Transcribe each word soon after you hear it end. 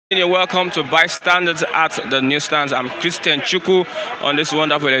You're welcome to Bystanders at the Newsstands. I'm Christian Chuku on this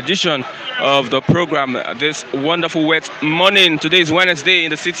wonderful edition of the program. This wonderful wet morning. Today is Wednesday in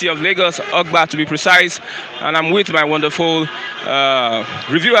the city of Lagos, Ogba to be precise, and I'm with my wonderful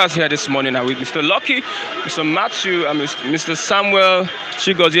reviewers here this morning. I'm with Mr. Lucky, Mr. Matthew, and Mr. Samuel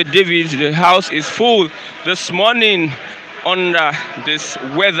Chigozie David. The house is full this morning under this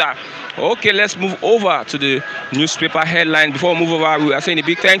weather. Okay, let's move over to the newspaper headline. Before we move over, we are saying a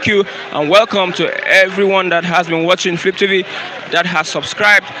big thank you and welcome to everyone that has been watching Flip TV, that has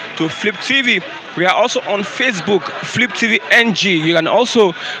subscribed to Flip TV. We are also on Facebook, Flip TV NG. You can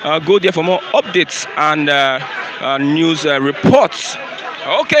also go there for more updates and news reports.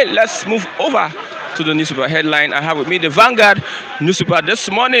 Okay, let's move over to the newspaper headline. I have with me the Vanguard newspaper this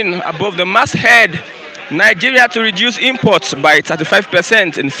morning above the masthead. Nigeria to reduce imports by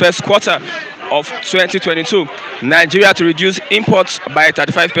 35% in first quarter of 2022. Nigeria to reduce imports by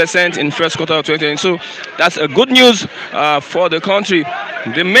 35% in first quarter of 2022. That's a good news for the country.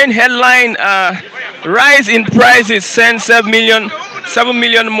 The main headline, rise in prices sends 7 million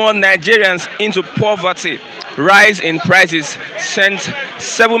more Nigerians into poverty. Rise in prices sends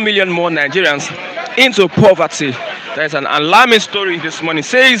 7 million more Nigerians into poverty. There's an alarming story this morning. It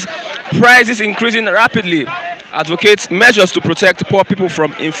says prices increasing rapidly. Advocates measures to protect poor people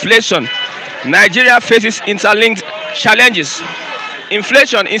from inflation. Nigeria faces interlinked challenges.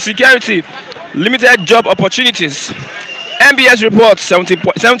 Inflation, insecurity, limited job opportunities. MBS reports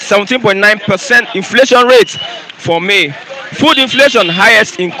 17.9% inflation rate for May. Food inflation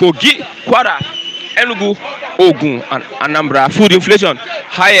highest in Kogi, Kwara, Enugu, Ogun, and Anambra. Food inflation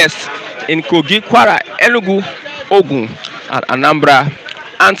highest in Kogi, Kwara, Enugu, Ogun, and Anambra.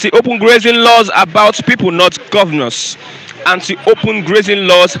 Anti-open grazing laws about people, not governors. Anti-open grazing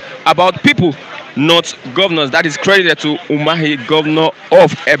laws about people, not governors. That is credited to Umahi, governor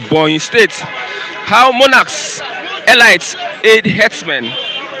of Ebonyi State. How monarchs, elites aid herdsmen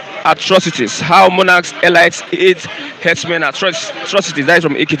atrocities. How monarchs, elites aid herdsmen atrocities. That is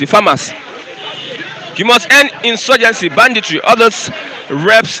from Ekiti Farmers. You must end insurgency, banditry. Others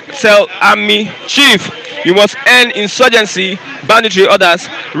reps tell army chief. You must end insurgency, banditry. Others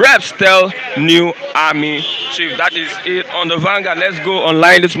reps tell new army chief. That is it on the Vanguard. Let's go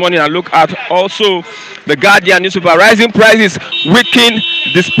online this morning and look at also the Guardian newspaper. Rising prices weaken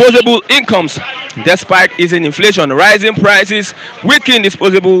disposable incomes despite easing inflation. Rising prices weaken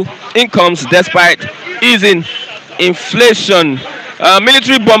disposable incomes despite easing inflation.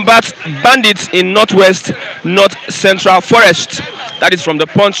 Military bombards bandits in northwest, north central forest. That is from the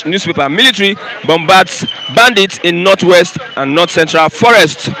Punch newspaper. Military bombards bandits in northwest and north central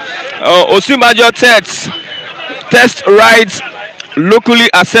forest. Osimajo test rides locally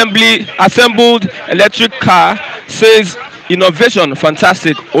assembled electric car, says innovation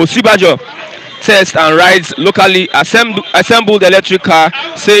fantastic. Osibajo test and rides locally assembled electric car,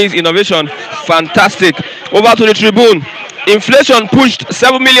 says innovation fantastic. Over to the Tribune. Inflation pushed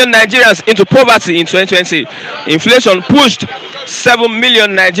 7 million Nigerians into poverty in 2020. Inflation pushed 7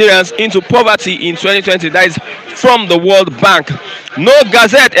 million Nigerians into poverty in 2020. That is from the World Bank. No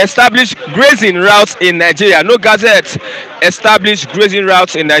gazette established grazing routes in Nigeria. No gazette established grazing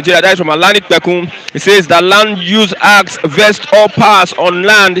routes in Nigeria. That is from Alani Pekun. It says the Land Use Act vests all powers on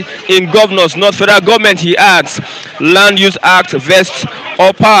land in governors, not federal government, he adds. Land Use Act vests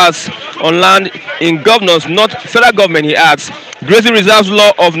all powers on land in governors, not federal government, he adds. Grazing Reserves Law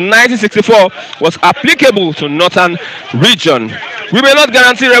of 1964 was applicable to northern region. We may not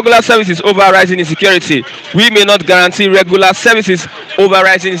guarantee regular services over rising insecurity. We may not guarantee regular services over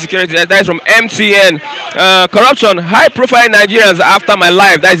rising insecurity. That is from MTN. Corruption, high-profile Nigerians after my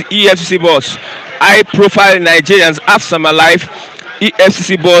life. That is EFCC boss. High-profile Nigerians after my life.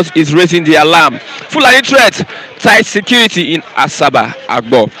 EFCC boss is raising the alarm. Fulani threat, tight security in Asaba,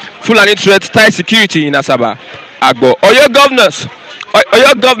 Agbo. Fulani threat, tight security in Asaba, Agbo. Oyo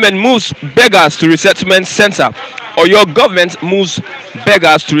government moves beggars to resettlement center. Oyo government moves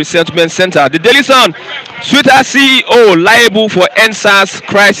beggars to resettlement center. The Daily Sun, Twitter CEO liable for NSAS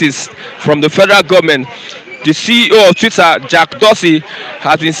crisis from the federal government. The CEO of Twitter, Jack Dorsey,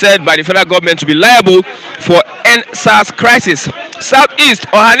 has been said by the federal government to be liable for NSAS crisis. Southeast,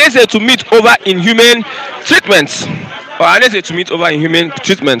 Ohanese to meet over inhumane treatments. Ohanese to meet over inhumane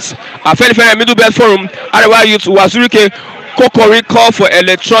treatments. Afenifere Middle Belt Forum, Arewa Youth Wazurike Kokori call for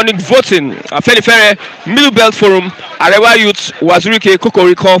electronic voting. Afenifere Middle Belt Forum, Arewa Youth Wazurike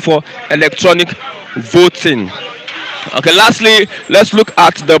Kokori call for electronic voting. Okay, lastly, let's look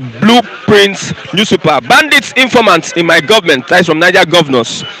at the Blueprints newspaper. Bandits informants in my government. That is from Niger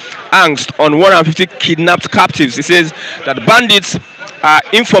governors. Angst on 150 kidnapped captives. It says that bandits are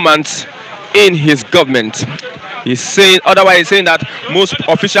informants in his government. He's saying, otherwise he's saying that most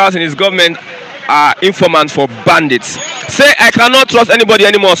officials in his government are informants for bandits. Say I cannot trust anybody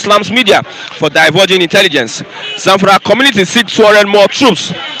anymore, slams media for diverging intelligence. Zamfara community seeks 200 more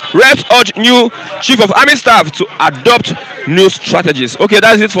troops. Reps urge new chief of army staff to adopt new strategies. Okay,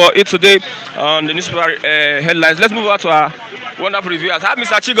 that's it for it today on the newspaper headlines. Let's move on to our wonderful reviewers. I have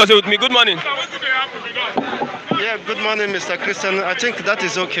Mr. Chigozie with me. Good morning. Yeah, good morning, Mr. Christian. I think that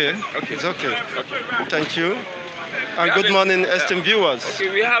is okay. Okay. It's okay. Thank you. And good morning, esteemed viewers. Okay,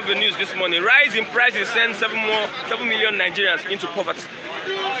 we have the news this morning. Rise in prices sends 7 million Nigerians into poverty.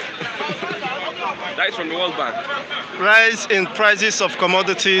 That is from the World Bank. Rise in prices of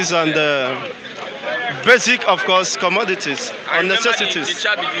commodities and basic, of course, commodities and necessities. The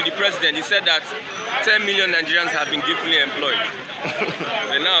chat with the president, he said that 10 million Nigerians have been gainfully employed.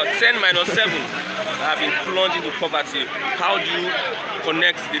 And now 10 minus 7 have been plunged into poverty. How do you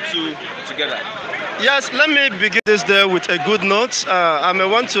connect the two together? Yes, let me begin this day with a good note. I may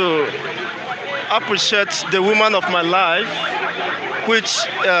want to appreciate the woman of my life, which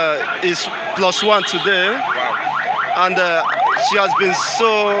is +1 today. Wow. And she has been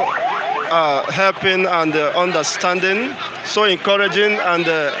so helping and understanding, so encouraging, and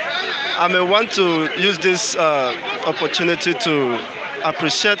I may want to use this opportunity to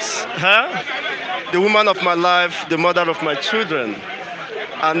appreciate her, the woman of my life, the mother of my children,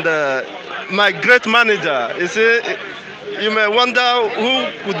 and my great manager. You see, you may wonder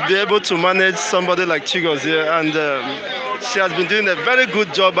who would be able to manage somebody like Chigozie, and she has been doing a very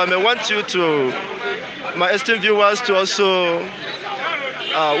good job. I may want you to, my esteemed viewers, to also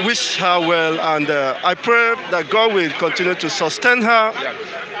wish her well, and I pray that God will continue to sustain her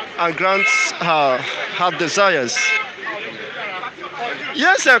and grant her desires.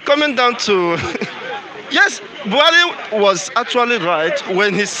 Yes, coming down to yes, Buhari was actually right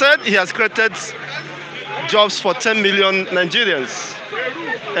when he said he has created jobs for 10 million Nigerians.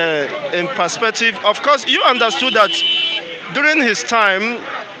 In perspective, of course, you understood that during his time,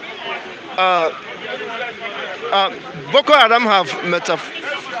 Bokoharam have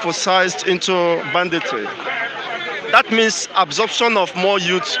metamorphosized into banditry. That means absorption of more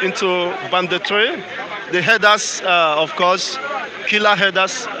youth into banditry. The headers, of course, killer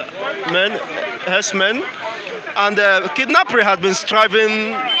headers, herdsmen, and kidnapper had been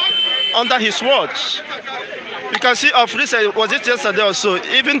striving under his watch. You can see of recent, was it yesterday or so,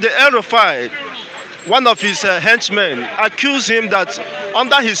 even the Erufai, one of his henchmen, accused him that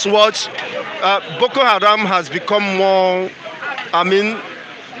under his watch, Boko Haram has become more,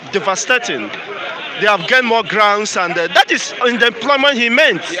 devastating. They have gained more grounds, and that is in the employment he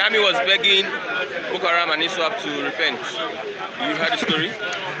meant. The army was begging Boko Haram and Iswap to repent. You heard the story?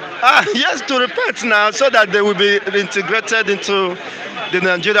 Yes, to repent now, so that they will be integrated into the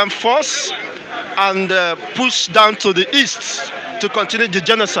Nigerian force and pushed down to the east to continue the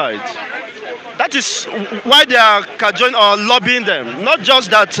genocide. That is why they are cajoling or lobbying them. Not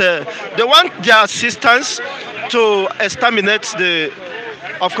just that they want their assistance to exterminate the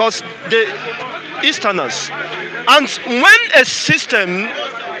Easterners. And when a system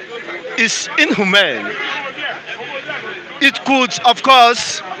is inhumane, it could, of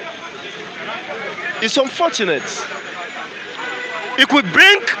course, it's unfortunate. It could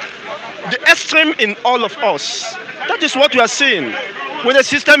bring the extreme in all of us. That is what we are seeing when the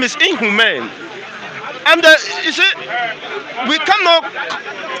system is inhumane. And you see, we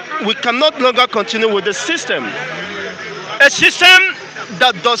cannot longer continue with the system. A system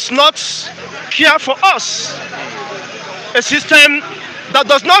that does not care for us. A system that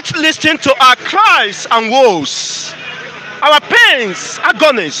does not listen to our cries and woes, our pains,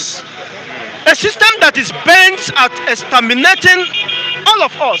 agonies. A system that is bent at exterminating all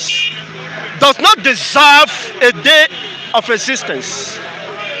of us does not deserve a day of existence.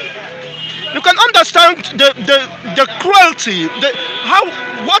 You can understand the cruelty,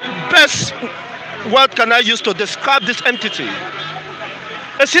 what best word can I use to describe this entity?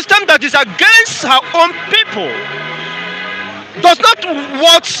 A system that is against her own people does not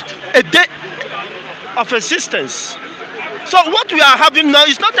want a day of existence. So what we are having now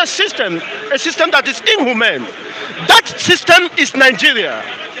is not a system that is inhumane. That system is Nigeria.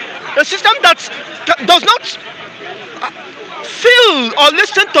 A system that does not feel or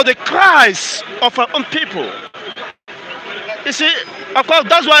listen to the cries of our own people. You see, of course,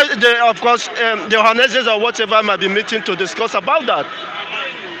 that's why the Johannesburg or whatever might be meeting to discuss about that.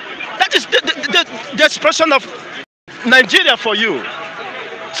 That is the expression of Nigeria for you.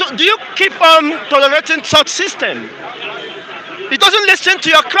 So do you keep on tolerating such system? It doesn't listen to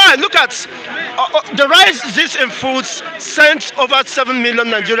your cry. Look at the rise in foods sent over 7 million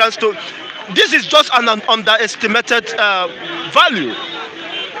Nigerians to. This is just an underestimated value.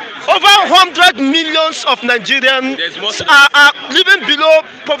 Over 100 millions of Nigerians are living below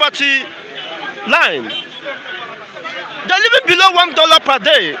poverty line. They're living below $1 per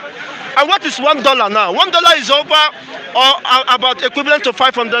day. And what is $1 now? $1 is over or about equivalent to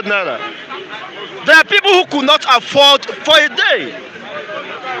 500 naira. There are people who could not afford for a day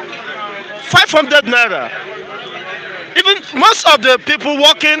 500 naira. Even most of the people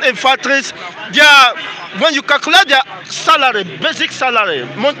working in factories, when you calculate their salary, basic salary,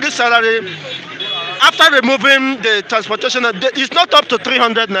 monthly salary, after removing the transportation, it's not up to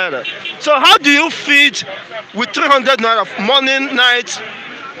 300 naira. So how do you feed with 300 naira morning, night,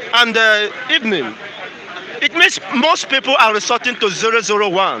 and evening? It means most people are resorting to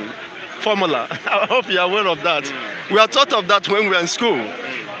 001 formula. I hope you're aware of that. We are taught of that when we were in school.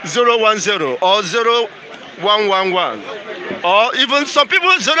 010 or 0111, or even some people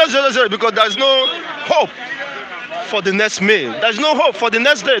 000, because there's no hope for the next meal. There's no hope for the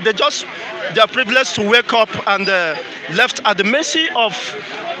next day. They are privileged to wake up and left at the mercy of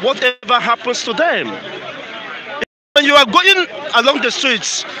whatever happens to them. When you are going along the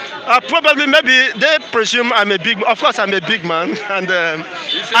streets, probably maybe they presume I'm a big. Of course, I'm a big man, and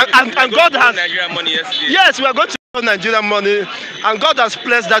God has. Nigerian money yesterday. Yes, we are going to Nigerian money, and God has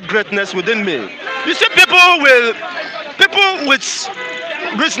placed that greatness within me. You see, people with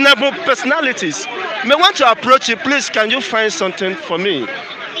reasonable personalities may want to approach you. Please, can you find something for me?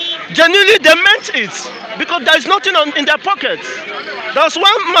 Genuinely, they meant it, because there is nothing in their pockets. There was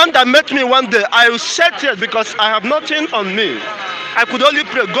one man that met me one day. I said yes, because I have nothing on me. I could only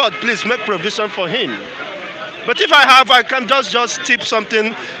pray, God, please make provision for him. But if I have, I can just tip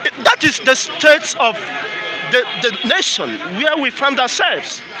something. That is the state of the nation where we found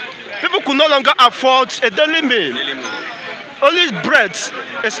ourselves. People could no longer afford a daily meal. Only bread,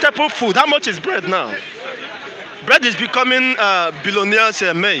 a staple food. How much is bread now? Bread is becoming billionaire's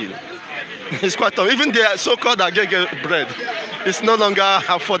meal. It's quite even the so-called agege bread is no longer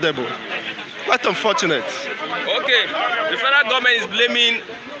affordable. Quite unfortunate. Okay, the federal government is blaming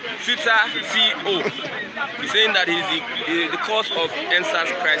Twitter CEO. He's saying that he's the cause of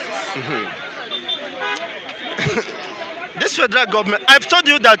NSAS crisis. This federal government, I've told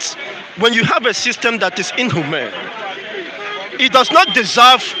you that when you have a system that is inhumane, it does not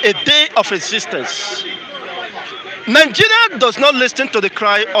deserve a day of existence. Nigeria does not listen to the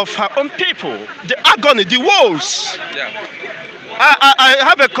cry of her own people, the agony, the woes. Yeah. I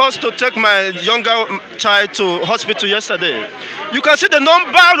have a cause to take my younger child to hospital yesterday. You can see the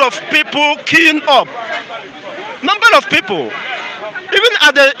number of people queuing up. Number of people. Even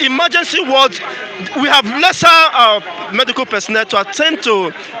at the emergency ward, we have lesser medical personnel to attend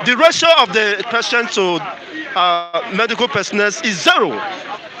to. The ratio of the patient to medical personnel is 0.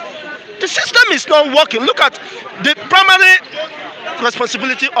 The system is not working. Look at the primary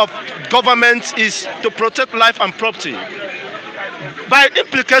responsibility of government is to protect life and property. By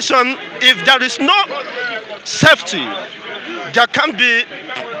implication, if there is no safety, there can be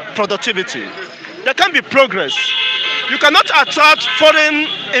productivity. There can be progress. You cannot attract foreign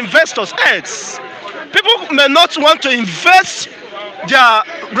investors. Else, people may not want to invest their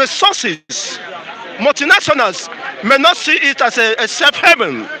resources. Multinationals may not see it as a safe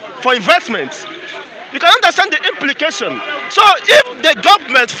haven for investment. You can understand the implication. So if the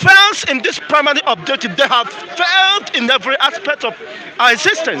government fails in this primary objective, they have failed in every aspect of our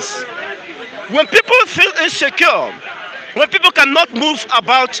existence. When people feel insecure, when people cannot move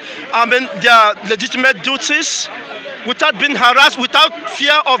about their legitimate duties without being harassed, without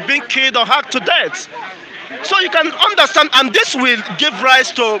fear of being killed or hacked to death. So you can understand, and this will give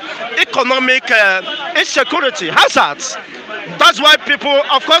rise to economic insecurity, hazards. That's why people,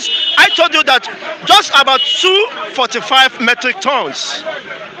 of course, I told you that just about 245 metric tons.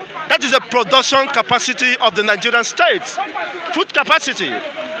 That is the production capacity of the Nigerian state, food capacity.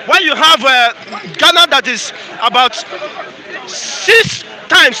 When you have Ghana that is about 6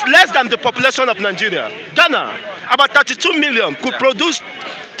 times less than the population of Nigeria. Ghana, about 32 million, could produce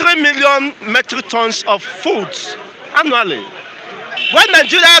 3 million metric tons of food annually. When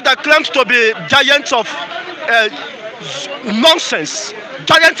Nigeria that claims to be giants of nonsense,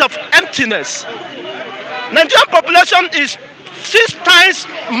 giants of emptiness, Nigerian population is 6 times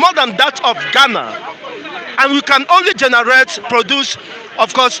more than that of Ghana, and we can only produce,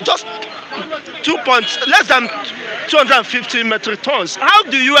 of course, just less than 250 metric tons. How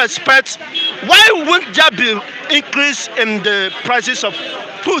do you expect? Why wouldn't there be increase in the prices of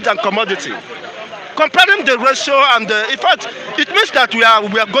food and commodity? Comparing the ratio and in fact, it means that we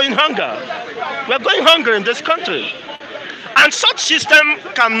are going hunger. We are going hungry in this country. And such system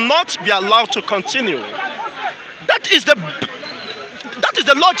cannot be allowed to continue. That is the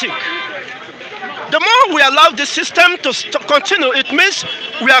logic. The more we allow the system to continue, it means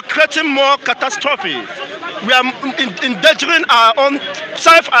we are creating more catastrophe. We are endangering our own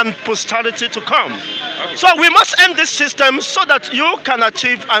self and posterity to come. Okay. So we must end this system so that you can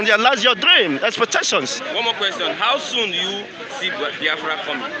achieve and realize your dream, expectations. One more question. How soon do you see Biafra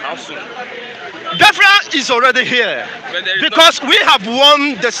coming? How soon? Biafra is already here because we have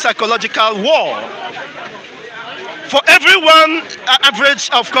won the psychological war. For everyone, average,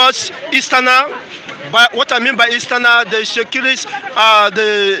 of course, Easterner, but what I mean by Easterner, the Shekiris,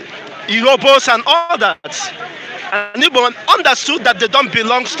 the Yorubas and all that. And everyone understood that they don't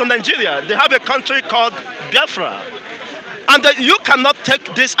belong to Nigeria. They have a country called Biafra. And you cannot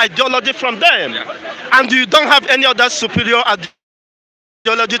take this ideology from them. And you don't have any other superior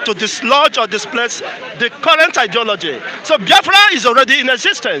ideology to dislodge or displace the current ideology. So Biafra is already in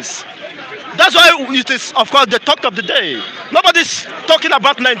existence. That's why it is, of course, the talk of the day. Nobody's talking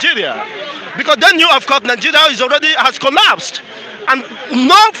about Nigeria. Because they knew, of course, Nigeria has collapsed. And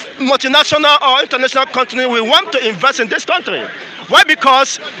no multinational or international company will want to invest in this country. Why?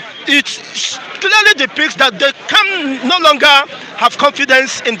 Because it clearly depicts that they can no longer have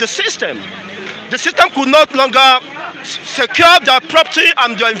confidence in the system. The system could no longer secure their property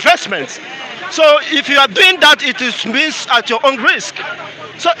and their investments. So if you are doing that, it means at your own risk.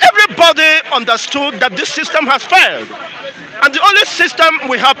 So everybody understood that this system has failed. And the only system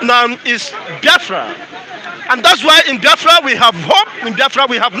we have now is Biafra. And that's why in Biafra we have hope, in Biafra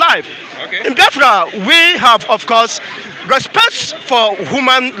we have life. Okay. In Biafra we have, of course, respect for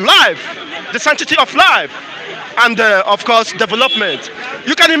human life, the sanctity of life, and of course, development.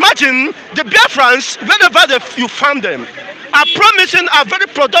 You can imagine the Biafrans, wherever you find them, are promising, are very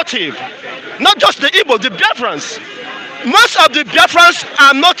productive. Not just the Igbo, the Biafrans. Most of the Biafrans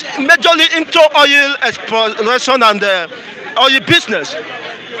are not majorly into oil exploration and oil business.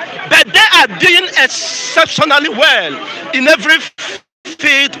 But they are doing exceptionally well in every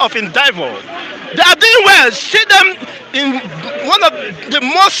field of endeavor. They are doing well. See them in one of the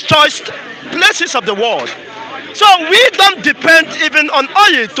most choice places of the world. So we don't depend even on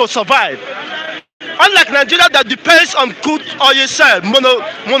oil to survive. Unlike Nigeria that depends on crude oil sale,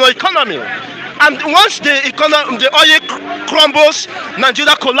 mono economy. And once the oil crumbles,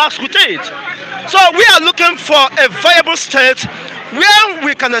 Nigeria collapses with it. So we are looking for a viable state where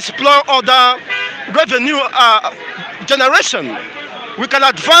we can explore other revenue generation. We can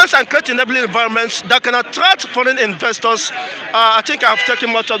advance and create enabling environments that can attract foreign investors. I think I've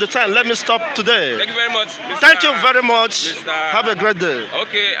taken much of the time. Let me stop today. Thank you very much. Mr. Thank you very much. Mr. Have a great day.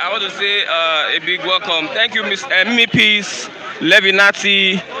 Okay, I want to say a big welcome. Thank you, Ms. Peace,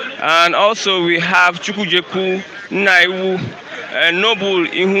 Levinati, and also we have Chukwujeku, Naiwu, Noble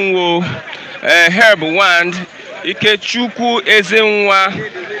Ihunwo, Herb Wand, Ikechukwu Ezenwa,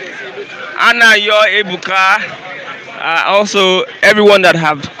 Anayo Ebuka. Also, everyone that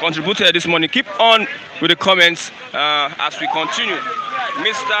have contributed this morning, keep on with the comments as we continue.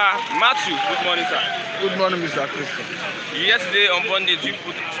 Mr. Matthew, good morning, sir. Good morning, Mr. Christian. Yesterday on Monday, you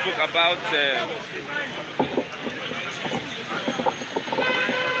spoke about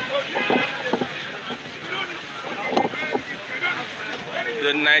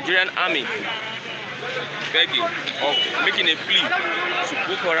the Nigerian army begging or making a plea to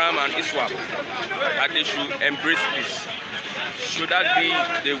Bokoharam and Iswap that they should embrace peace. Should that be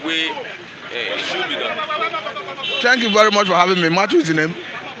the way it should be done? Thank you very much for having me. Matthew is the name.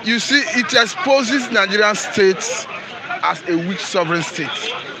 You see, it exposes Nigerian states as a weak sovereign state.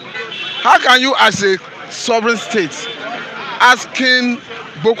 How can you, as a sovereign state, asking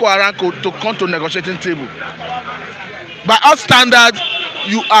Bokoharam to come to negotiating table? By our standard,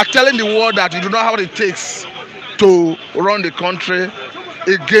 you are telling the world that you do not have what it takes to run the country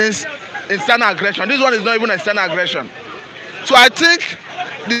against external aggression. This one is not even external aggression. So I think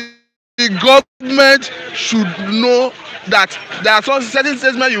the government should know that there are some certain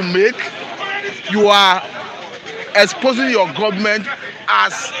statements you make, you are exposing your government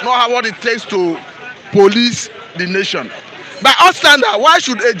as not have what it takes to police the nation. By our standard, why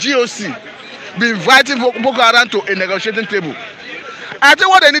should a GOC be inviting Bokoharam to a negotiating table? I think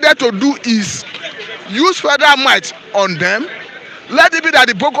what they needed to do is use federal might on them. Let it be that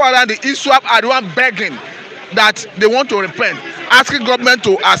the Bokoharam, the Iswap are the one begging that they want to repent, asking government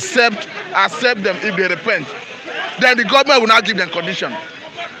to accept them if they repent. Then the government will not give them condition.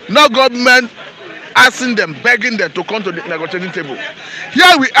 No government asking them, begging them to come to the negotiating table.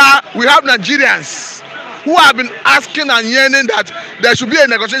 Here we are, we have Nigerians who have been asking and yearning that there should be a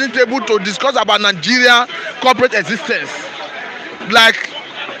negotiating table to discuss about Nigeria corporate existence, like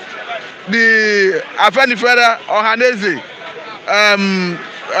the Afenifere, Ohaneze,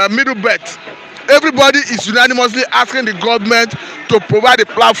 Middle Belt. Everybody is unanimously asking the government to provide a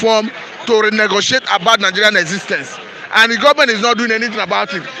platform to renegotiate about Nigerian existence, and the government is not doing anything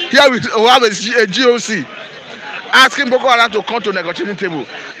about it. Here we have a GOC asking Boko Haram to come to negotiating table.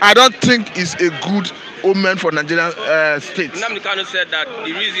 I don't think it's a good omen for Nigerian state. Nnamdi Kanu said that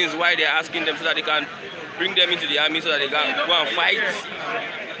the reasons why they are asking them so that they can bring them into the army so that they can go and fight.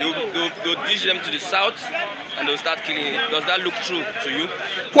 They'll dish them to the south and they'll start killing it. Does that look true to you?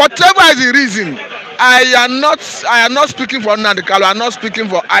 Whatever is the reason, I am not speaking for Nnamdi Kanu. I'm not speaking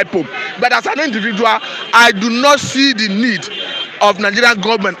for IPOB. But as an individual, I do not see the need of Nigerian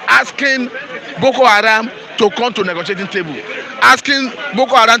government asking Boko Haram to come to negotiating table, asking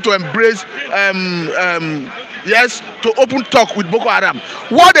Boko Haram to embrace yes, to open talk with Boko Haram.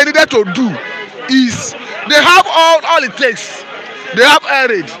 What they needed to do is they have all it takes. They have air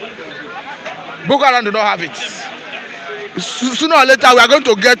raid. Boko Haram do not have it. Sooner or later, we are going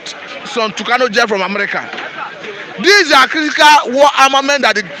to get some Tucano gel from America. These are critical war armament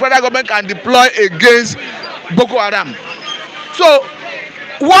that the federal government can deploy against Boko Haram. So,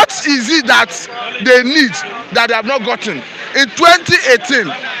 what is it that they need that they have not gotten? In 2018,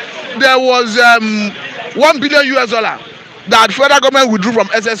 there was $1 billion that the federal government withdrew from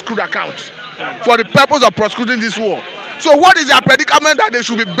SS crude accounts for the purpose of prosecuting this war. So what is their predicament that they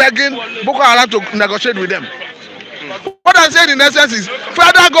should be begging Boko Haram to negotiate with them? What I'm saying in essence is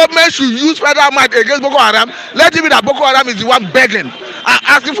federal government should use federal might against Boko Haram. Let it be that Boko Haram is the one begging and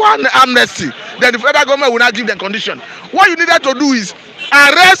asking for an amnesty. Then the federal government will not give them condition. What you needed to do is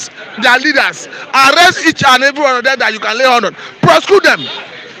arrest their leaders, arrest each and every one of them that you can lay on, prosecute them.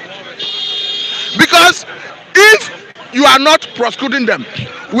 Because if you are not prosecuting them,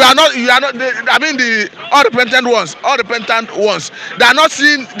 you are not the unrepentant ones, they are not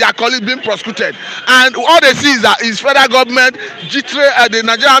seeing their colleagues being prosecuted, and all they see is that is federal government the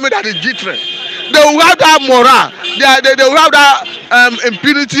Nigerian army that is jittering. They will have that morale, they will have that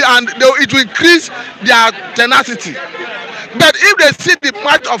impunity, and it will increase their tenacity. But if they see the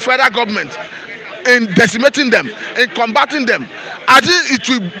might of federal government in decimating them, in combating them, I think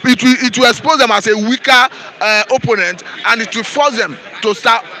it will expose them as a weaker opponent, and it will force them to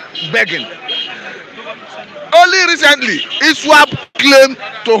start begging. Only recently, Iswap claimed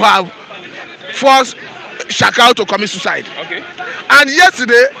to have forced Shakau to commit suicide. Okay. And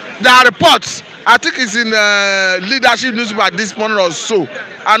yesterday, there are reports, I think it's in leadership newspaper this morning or so,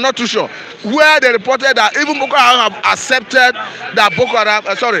 I'm not too sure, where they reported that even Boko Haram have accepted that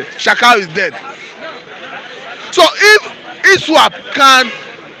Shakau is dead. So if Iswap can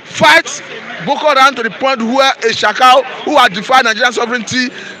fight Boko Haram to the point where a Shakau who has defied Nigerian sovereignty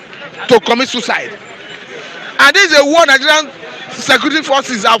to commit suicide, and this is a war Nigerian security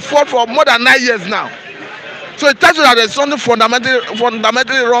forces have fought for more than 9 years now. So it tells you that there's something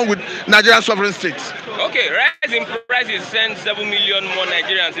fundamentally wrong with Nigerian sovereign states. Okay, rise in prices send 7 million more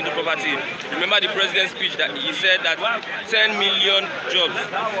Nigerians into poverty. Remember the president's speech that he said that 10 million jobs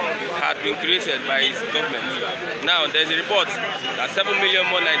had been created by his government. Now there's a report that 7 million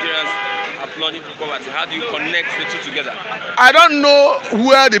more Nigerians are plunging into poverty. How do you connect the two together? I don't know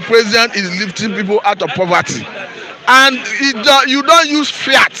where the president is lifting people out of poverty, and you don't use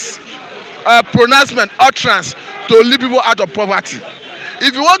fiat pronouncement, utterance to lift people out of poverty.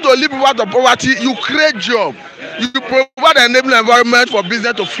 If you want to lift people out of poverty, you create job. You provide an enabling environment for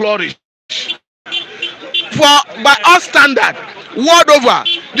business to flourish. By our standard, world over,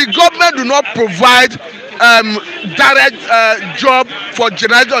 the government do not provide direct job for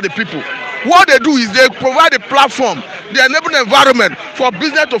generality of the people. What they do is they provide a platform, the enabling environment for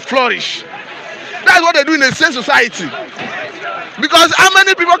business to flourish. That's what they do in a safe society. Because how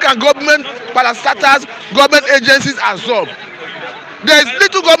many people can government parastatals, government agencies absorb? There is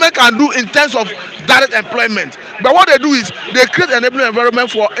little government can do in terms of direct employment. But what they do is they create an enabling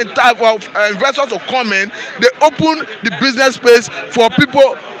environment for investors to come in. They open the business space for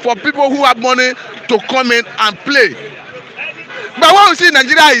people who have money to come in and play. But what we see in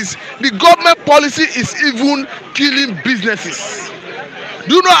Nigeria is the government policy is even killing businesses.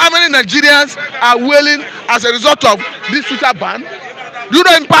 Do you know how many Nigerians are wailing as a result of this Twitter ban? Do you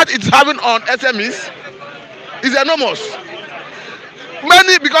know the impact it's having on SMEs? It's enormous.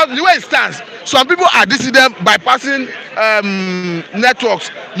 Many, because the way it stands, some people are dissing them bypassing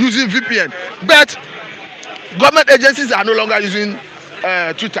networks using VPN. But government agencies are no longer using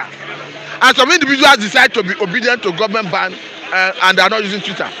Twitter. And some individuals decide to be obedient to government ban and they are not using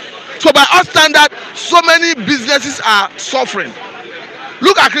Twitter. So by our standard, so many businesses are suffering.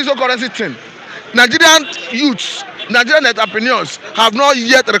 Look at cryptocurrency thing. Nigerian youths, Nigerian entrepreneurs have not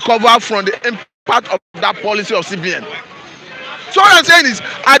yet recovered from the impact of that policy of CBN. So what I'm saying is,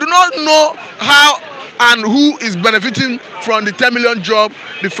 I do not know how and who is benefiting from the 10 million job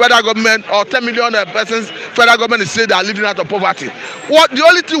the federal government or 10 million persons federal government is saying they are living out of poverty. What the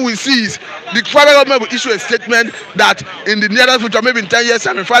only thing we see is the federal government will issue a statement that in the nearest future, maybe in 10 years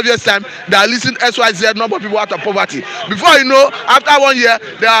time, in 5 years time, they are listing XYZ number of people out of poverty. Before you know, after 1 year,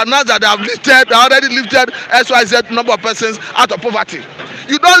 they are announced that they have already lifted XYZ number of persons out of poverty.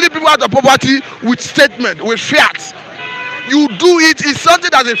 You don't leave people out of poverty with statement, with fiat. You do it, it's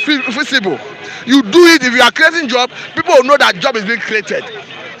something that is feasible. You do it, if you are creating job, people will know that job is being created.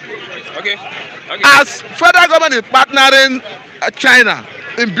 Okay. As federal government is partnering China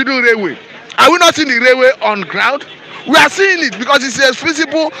in building railway, are we not seeing the railway on ground? We are seeing it because it's a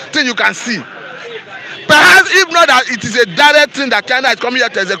feasible thing you can see. Perhaps if not that it is a direct thing that China is coming here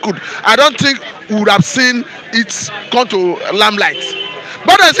to execute, I don't think we would have seen it come to limelight.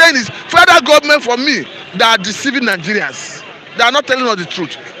 But what I'm saying is, federal government for me, they are deceiving Nigerians. They are not telling us the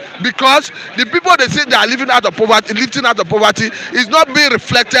truth. Because the people they say they are living out of poverty, lifting out of poverty, is not being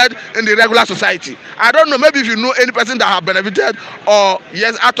reflected in the regular society. I don't know, maybe if you know any person that have benefited or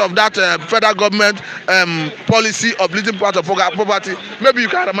yes out of that federal government policy of lifting out of poverty, maybe you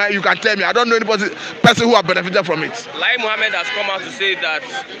can tell me. I don't know any person who have benefited from it. Lai Mohammed has come out to say that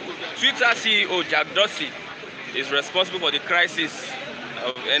Twitter CEO Jack Dorsey is responsible for the crisis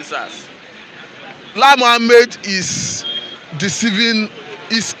of NSAS. Lai Mohammed is deceiving,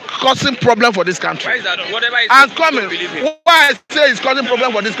 is causing problem for this country. Why is that? Whatever it is, and coming, why I say it's causing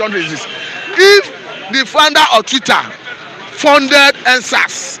problem for this country is this: if the founder of Twitter funded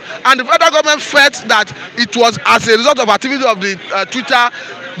NSAS and the federal government felt that it was as a result of activity of the Twitter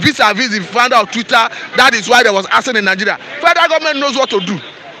vis-a-vis the founder of Twitter, that is why there was accident in Nigeria. Federal government knows what to do.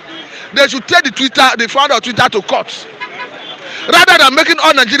 They should take the founder of Twitter to court, rather than making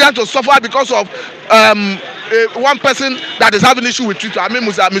all Nigerians to suffer because of one person that is having issue with Twitter. I mean,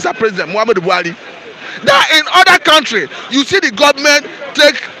 Mr. President Muhammadu Buhari. That in other countries, you see the government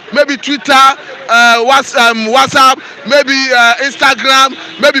take maybe Twitter, WhatsApp, maybe Instagram,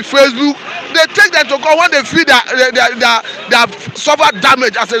 maybe Facebook. They take them to court when they feel that they have suffered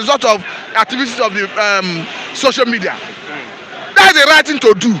damage as a result of activities of the social media. That is the right thing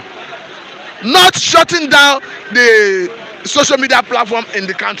to do. Not shutting down the social media platform in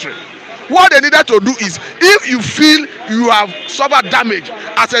the country. What they needed to do is, if you feel you have suffered damage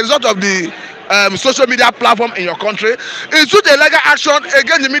as a result of the social media platform in your country, institute a legal action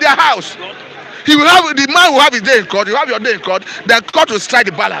against the media house. The man will have his day in court, you have your day in court, the court will strike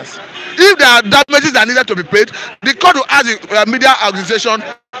the balance. If there are damages that needed to be paid, the court will ask the media organization,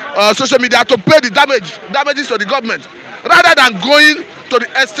 social media, to pay the damages to the government, rather than going to the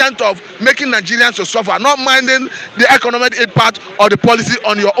extent of making Nigerians to suffer, not minding the economic impact of the policy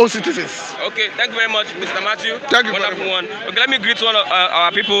on your own citizens. Okay, thank you very much, Mr. Matthew. Thank you. Wonderful one. Okay, let me greet one of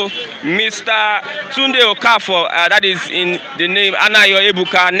our people, Mr. Tunde Okafor. That is in the name Anayo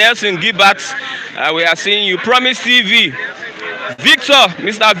Ebuka, Nelson Gilbert. We are seeing you. Promise TV. Victor,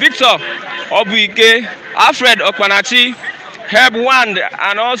 Mr. Victor Obuike, Alfred Okwanachi, Herb Wand,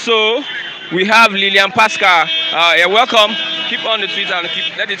 and also we have Lillian Pascal. You're welcome. Keep on the Twitter and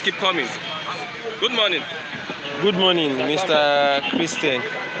let it keep coming. Good morning. Good morning, Mr. Christian.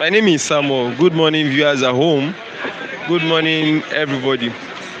 My name is Samuel. Good morning, viewers at home. Good morning, everybody.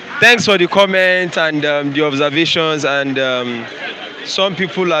 Thanks for the comments and the observations, and some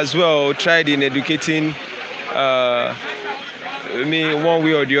people as well tried in educating me one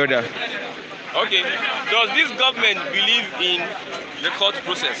way or the other. Okay. Does this government believe in the court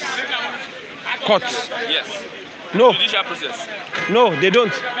process? Court? Yes. No. Judicial process? No, they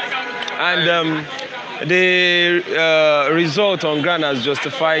don't. And the result on ground has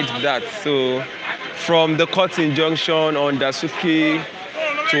justified that. So, from the court injunction on Dasuki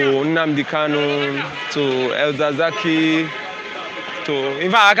to Nnamdi Kanu to El Zazaki to, in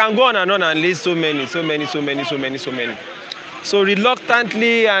fact, I can go on and list so many. So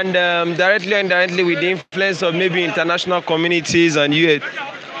reluctantly and directly and indirectly with the influence of maybe international communities and US,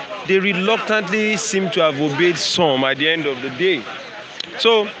 they reluctantly seem to have obeyed some at the end of the day.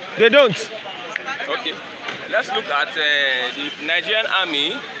 So they don't. Okay, let's look at the Nigerian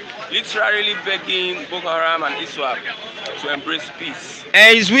army literally begging Bokoharam and Iswap to embrace peace.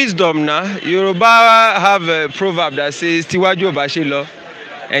 It's wisdom now. Yoruba have a proverb that says, Tiwaju Bashilo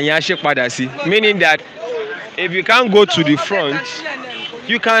and Yashe Padasi, meaning that if you can't go to the front,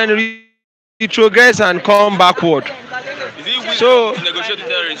 you can retrogress and come backward. So to negotiate with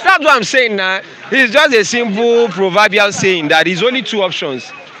terrorists? that's what I'm saying now. It's just a simple proverbial saying that there's only two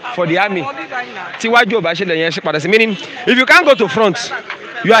options for the army. Meaning, if you can't go to front,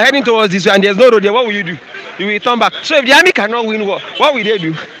 you are heading towards this way and there's no road there, what will you do? You will turn back. So if the army cannot win war, what will they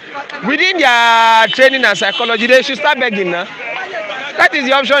do? Within their training and psychology, they should start begging now. That is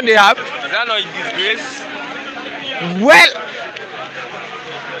the option they have. Is that not a disgrace? Well,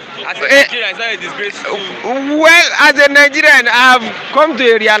 As a Nigerian, it's not a disgrace too. well, as a Nigerian, I've come to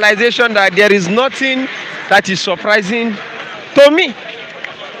a realization that there is nothing that is surprising to me.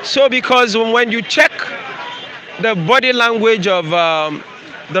 So because when you check the body language of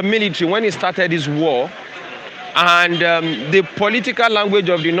the military when it started this war, and the political language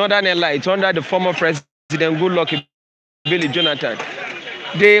of the Northern Allies under the former President Goodluck Jonathan,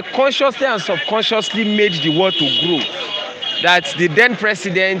 they consciously and subconsciously made the war to grow. That the then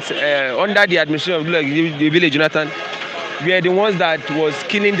president under the administration of Goodluck Jonathan were the ones that was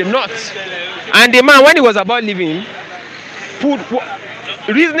killing the North. And the man, when he was about leaving,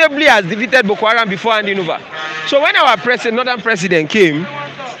 reasonably has defeated Bokoharam before handing over. So when our Northern president came,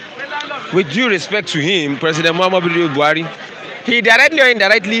 with due respect to him, President Muhammadu Buhari, he directly or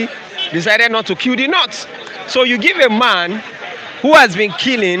indirectly decided not to kill the North. So you give a man who has been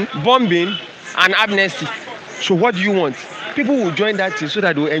killing, bombing, an amnesty. So what do you want? People will join that thing so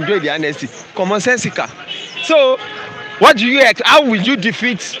that they will enjoy the amnesty. Commonsensical. So what do you expect? How will you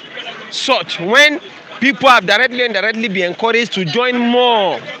defeat such when people have directly and indirectly been encouraged to join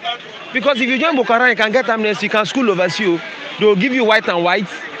more? Because if you join Bokoharam, you can get amnesty, you can school oversee you. They will give you white and white,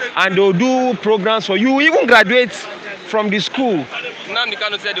 and they will do programs for you. Even graduate from the school. Now the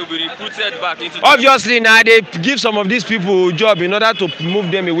Kanu said they will be recruited back into. Obviously, now they give some of these people a job in order to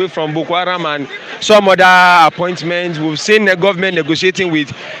move them away from Bokoharam and some other appointments. We've seen the government negotiating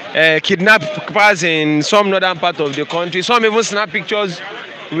with kidnappers in some northern part of the country. Some even snap pictures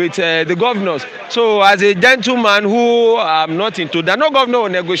with the governors. So as a gentleman who I'm not into that, no governor will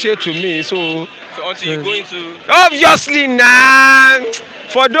negotiate to me. So until you go into. Obviously, nah.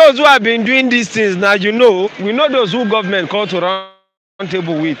 For those who have been doing these things now, we know those who government call to round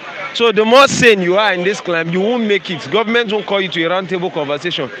table with. So the more sane you are in this climb, you won't make it. Government won't call you to a round table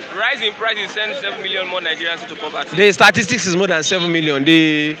conversation. Rise in prices send 7 million more Nigerians into poverty. The statistics is more than 7 million.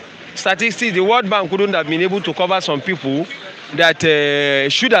 The statistics, the World Bank couldn't have been able to cover some people that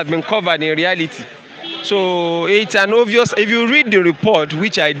should have been covered in reality. So it's an obvious. If you read the report,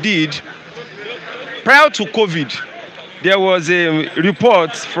 which I did, prior to COVID, there was a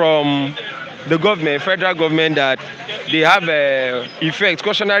report from the government, federal government, that they have effects,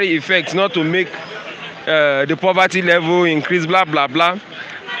 cautionary effects, not to make the poverty level increase, blah, blah, blah,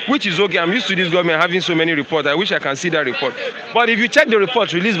 which is okay. I'm used to this government having so many reports. I wish I can see that report. But if you check the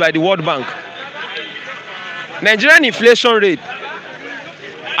report released by the World Bank, Nigerian inflation rate,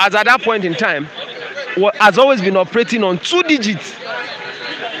 as at that point in time, has always been operating on 2 digits.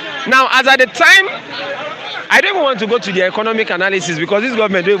 Now, as at the time, I don't even want to go to the economic analysis because this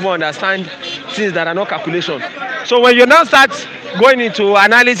government don't even understand things that are not calculation. So when you now start going into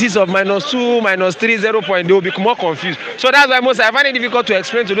analysis of -2, -3, 0 point, they will become more confused. So that's why I find it difficult to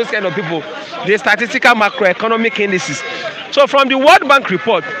explain to those kind of people the statistical macroeconomic indices. So from the World Bank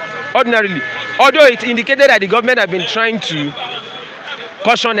report, ordinarily, although it indicated that the government had been trying to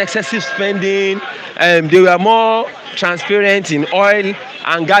caution excessive spending, they were more transparent in oil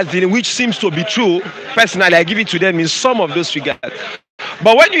and gas dealing, which seems to be true. Personally, I give it to them in some of those figures.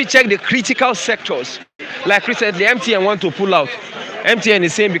 But when you check the critical sectors, like recently MTN want to pull out. MTN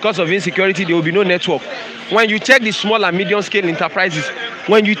is saying because of insecurity there will be no network. When you check the small and medium scale enterprises,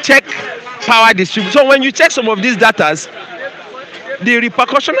 when you check power distribution, so when you check some of these data, the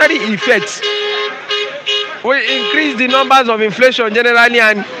repercussionary effects will increase the numbers of inflation generally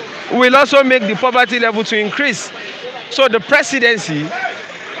and will also make the poverty level to increase. So the presidency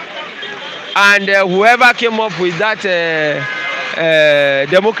and whoever came up with that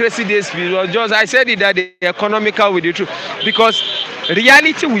democracy day speech was just, I said it, that the economical with the truth, because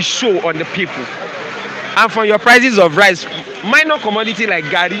reality will show on the people. And from your prices of rice, minor commodity like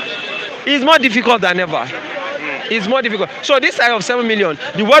gari is more difficult than ever. It's more difficult. So this side of 7 million,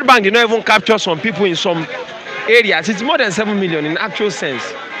 the World Bank did not even capture some people in some areas. It's more than 7 million in actual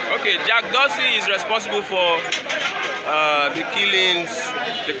sense. Okay, Jack Dorsey is responsible for the killings,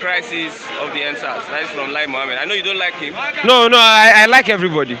 the crisis of the NSAS. That is from Lai Mohammed. I know you don't like him. No, I like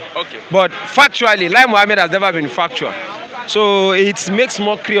everybody. Okay. But factually, Lai Mohammed has never been factual. So it makes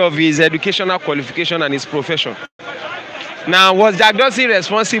mockery of his educational qualification and his profession. Now, was Jack Dorsey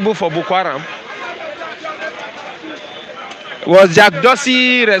responsible for Bokoharam? Was Jack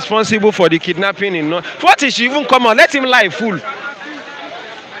Dorsey responsible for the kidnapping in North? What if she even come out? Let him lie, fool.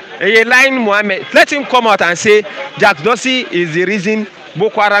 Mohammed, let him come out and say Jack Dorsey is the reason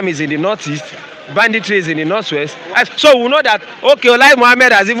Bokoharam is in the northeast, banditry is in the northwest. So we know that, okay, Olai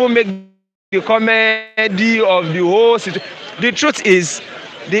Mohammed has even made the comedy of the whole situation. The truth is,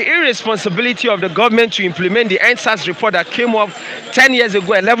 the irresponsibility of the government to implement the NSAS report that came up 10 years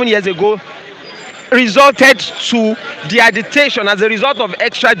ago, 11 years ago, resulted to the agitation as a result of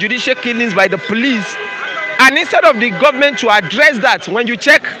extrajudicial killings by the police. And instead of the government to address that, when you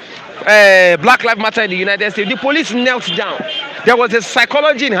check Black Lives Matter in the United States, the police knelt down. There was a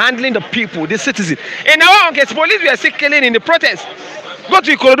psychology in handling the people, the citizens. In our own case, police were still killing in the protest. Go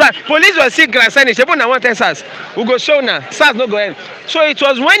to Ikorodu, police were still grandstanding. Shebuna want SARS. We go show now. SARS no go end. So it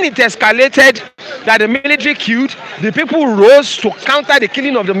was when it escalated that the military killed. The people rose to counter the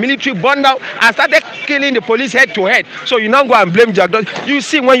killing of the military, burned out, and started killing the police head to head. So you now go and blame Jack Dorsey. You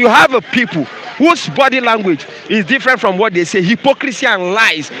see, when you have a people whose body language is different from what they say, hypocrisy and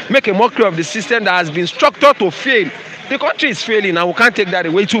lies make a mockery of the system that has been structured to fail. The country is failing and we can't take that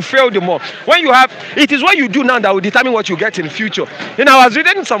away. To fail the more. When you have, it is what you do now that will determine what you get in the future. You know, I was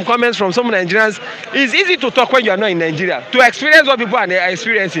reading some comments from some Nigerians. It's easy to talk when you are not in Nigeria. To experience what people are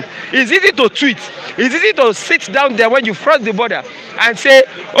experiencing. It's easy to tweet. It's easy to sit down there when you cross the border and say,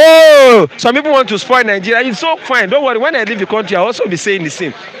 oh, some people want to spoil Nigeria. It's so fine. Don't worry. When I leave the country, I'll also be saying the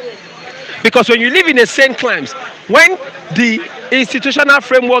same. Because when you live in the same climes, when the institutional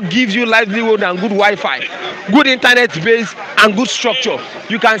framework gives you livelihood and good Wi-Fi, good internet base and good structure,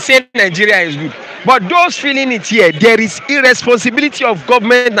 you can say Nigeria is good. But those feeling it here, there is irresponsibility of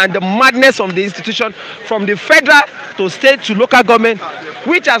government and the madness of the institution from the federal to state to local government,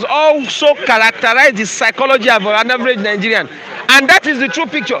 which has also characterized the psychology of an average Nigerian. And that is the true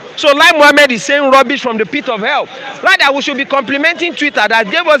picture. So like Mohammed is saying rubbish from the pit of hell. Rather, we should be complimenting Twitter that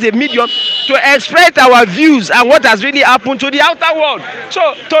gave us a medium to express our views and what has really happened to the outer world.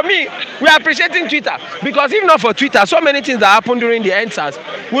 So to me, we are appreciating Twitter. Because if not for Twitter, so many things that happened during the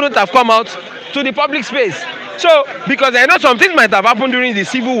NSAS wouldn't have come out to the public space. So, because I know some things might have happened during the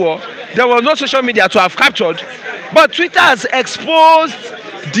Civil War, there was no social media to have captured. But Twitter has exposed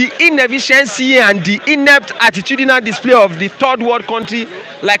the inefficiency and the inept attitudinal display of the third world country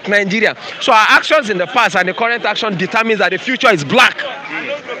like Nigeria. So our actions in the past and the current action determines that the future is black.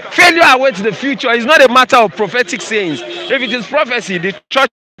 Failure awaits the future. It's not a matter of prophetic sayings. If it is prophecy, the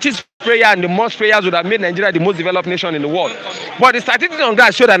church's prayer and the mosque prayers would have made Nigeria the most developed nation in the world. But the statistics on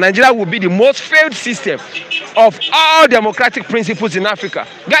ground show that Nigeria will be the most failed system of all democratic principles in Africa.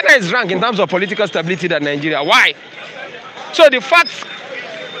 Ghana is ranked in terms of political stability than Nigeria. Why? So the facts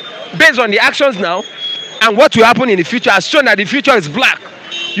based on the actions now and what will happen in the future has shown that the future is black.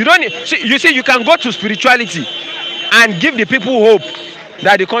 You don't need, you see, you can go to spirituality and give the people hope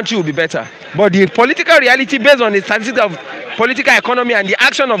that the country will be better. But the political reality based on the statistics of political economy and the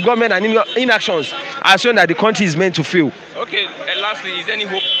action of government and inactions has shown that the country is meant to fail. Okay, and lastly, is there any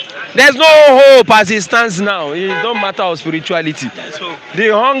hope? There's no hope as it stands now. It don't matter of spirituality. So,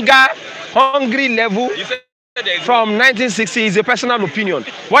 the hungry level from 1960 is a personal opinion.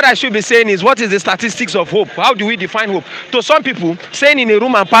 What I should be saying is, what is the statistics of hope? How do we define hope? To some people, staying in a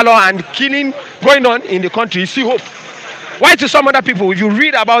room and parlor and killing going on in the country, you see hope. Why to some other people, if you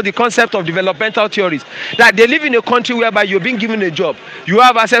read about the concept of developmental theories, that they live in a country whereby you're being given a job, you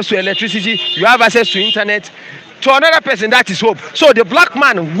have access to electricity, you have access to internet. To another person, that is hope. So the black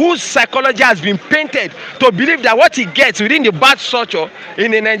man whose psychology has been painted to believe that what he gets within the bad structure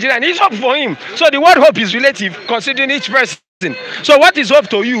in a Nigerian is hope for him. So the word hope is relative considering each person. So what is hope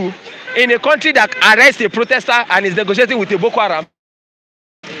to you in a country that arrests a protester and is negotiating with a Bokoharam?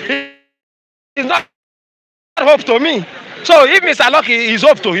 It's not hope to me. So if Mr. Lucky is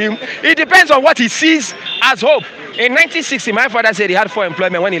hope to him, it depends on what he sees as hope. In 1960, my father said he had 4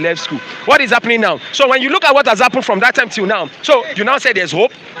 employment when he left school. What is happening now? So when you look at what has happened from that time till now, so you now say there's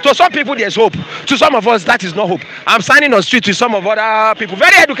hope. To some people, there's hope. To some of us, that is not hope. I'm standing on the street with some of other people,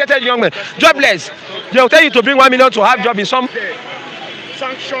 very educated young men, jobless. They'll tell you to bring 1 million to have job in some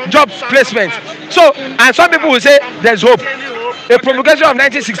job placement. So, and some people will say there's hope. A promulgation of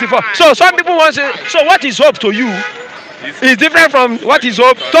 1964. So some people want to say, so what is hope to you? It's different from what is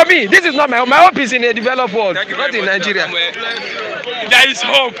hope. To me, this is not my hope. My hope is in a developed world, not in Nigeria. There is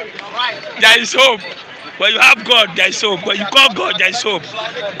hope. There is hope. When you have God, there is hope. When you call God, there is hope.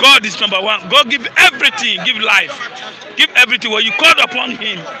 God is number one. God give everything, give life, give everything. When you call upon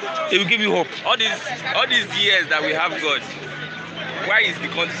Him, He will give you hope. All these years that we have God, Why is the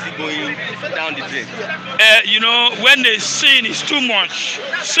country still going down the drain? You know, when the sin is too much,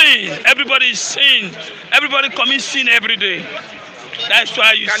 sin, everybody is sin, everybody commits sin every day. That's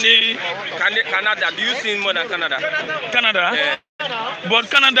why you see Canada. Do you sin more than Canada? Canada. Yeah.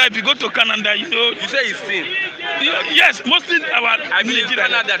 But Canada, if you go to Canada, you know. You say it's sin. Yes, mostly our. I mean, in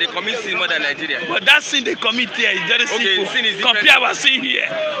Canada they commit sin more than Nigeria. But that sin they commit here is very simple. Sin is different. Compare our sin here,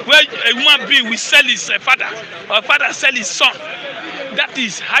 where a human being will sell his father, or father sell his son. That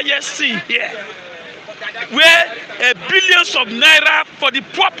is highest sin here. Where billions of naira for the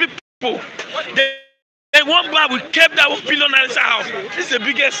poor people. One man will keep that 1 billion naira house. This is the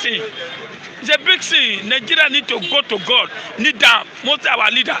biggest sin. It's a big sin. Nigeria need to go to God. Need down. Most of our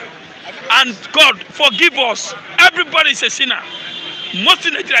leader. And God, forgive us. Everybody is a sinner. Most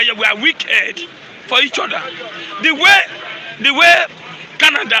in Nigeria, we are wicked for each other. The way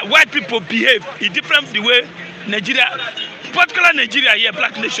Canada, white people behave is different from the way Nigeria, particularly Nigeria here,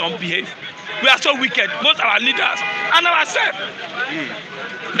 black nation behave. We are so wicked. Most of our leaders and ourselves.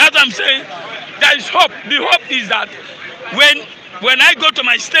 That's what I'm saying. There is hope. The hope is that when I go to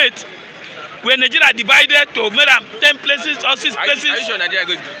my state, when Nigeria divided to more than 10 places or 6 places. Are you sure Nigeria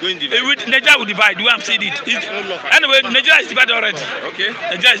going to divide? Nigeria will divide. We have seen it. Anyway, Nigeria is divided already. Okay.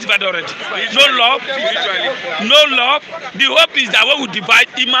 Nigeria is divided already. No love. No love. The hope is that we will divide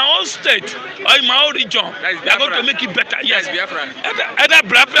in my own state or in my own region. We are going to make it better. Yes. Either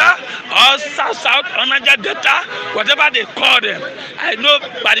Biafra or South or Niger Delta, whatever they call them. I know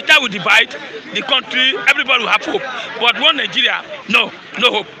by the time we divide the country, everybody will have hope. But one Nigeria, no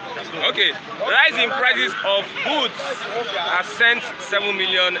hope. Okay, rise in prices of goods has sent 7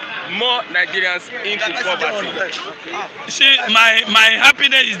 million more Nigerians into poverty. See, my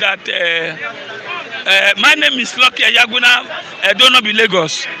happiness is that my name is Lucky Ayaguna. I don't know be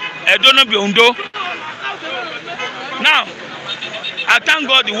Lagos. I don't know be Ondo. Now, I thank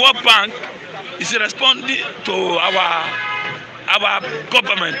God the World Bank is responding to our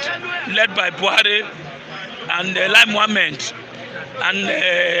government led by Bokoharam and Lai Mohammed and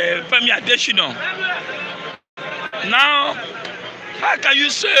Femi Adesina. Now, how can you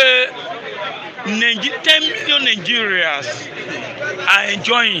say 10 million Nigerians are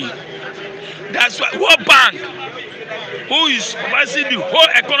enjoying? That's why World Bank, who is supervising the whole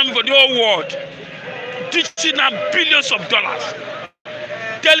economy for the whole world, teaching them billions of dollars,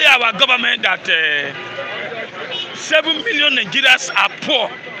 telling our government that 7 million Nigerians are poor.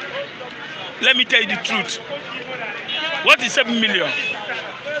 Let me tell you the truth. What is 7 million?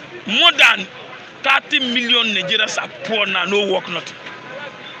 More than 30 million Nigerians are poor now, no work, nothing.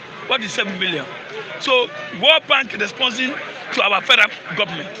 What is 7 million? So World Bank is responding to our federal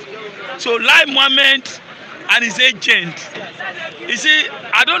government. So Lai Mohammed and his agent, you see,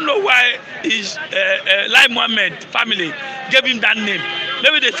 I don't know why his Lai Mohammed family gave him that name.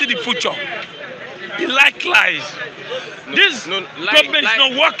 Maybe they see the future. He like lies. This government is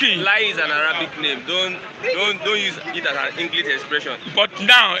not working. Lie is an Arabic name. Don't use it as an English expression. But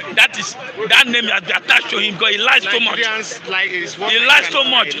now that name has been attached to him because he lies so much. He lies so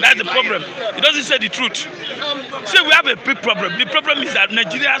much. That's the problem. He doesn't say the truth. See, we have a big problem. The problem is that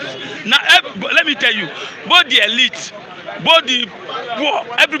Nigerians now. Let me tell you, both the elite, both the poor,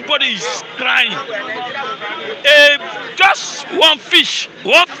 everybody is crying. Just one fish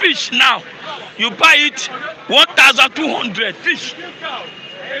now. You buy it 1,200 fish.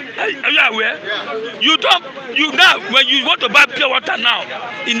 Are you aware? You now when you want to buy pure water now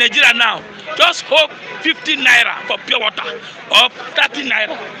in Nigeria now, just hope 50 naira for pure water or 30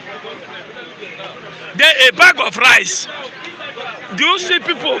 naira. Then a bag of rice. Do you see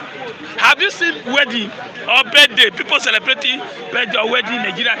people? Have you seen wedding or birthday? People celebrating birthday or wedding in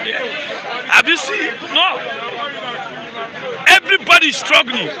Nigeria here. Have you seen? No. Everybody is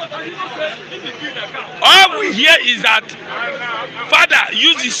struggling. All we hear is that father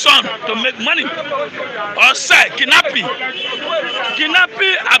use his son to make money or sell kidnapping.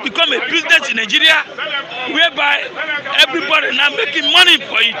 Kidnapping has become a business in Nigeria whereby everybody now making money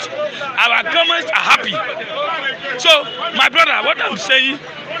for it. Our governments are happy. So, my brother, what I'm saying,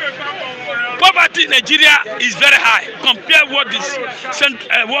 poverty in Nigeria is very high. Compare what this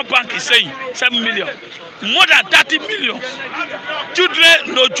World Bank is saying, 7 million. More than 30 million.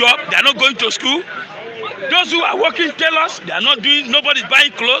 Children, no job, they are not going to school. Those who are working tailors, they are not doing, nobody's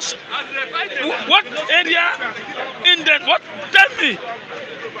buying clothes. What area in that, what, tell me,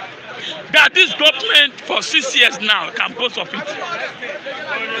 that this government for 6 years now can boast of it.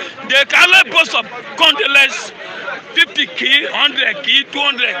 They can only boast of condolence 50 kill, 100 kill,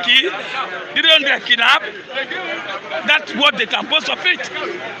 200 kill, 300 kidnap. That's what they can boast of it.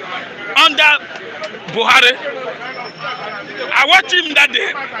 Under Buhari, I watched him that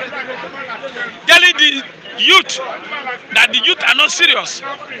day telling the youth that the youth are not serious.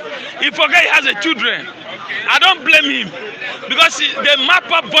 He forget he has a children. I don't blame him because they map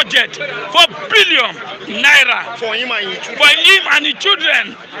up budget for billion naira For him and his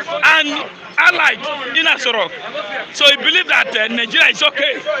children and allied in Asorok. So he believed that Nigeria is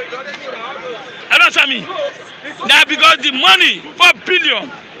okay. I don't understand me. That because the money 4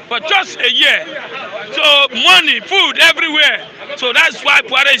 billion for just a year. So money, food everywhere. So that's why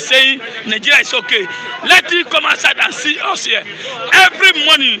Buhari is saying Nigeria is okay. Let him come outside and see us here. Every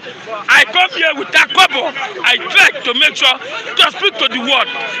morning I come here with that cover. I try to make sure to speak to the world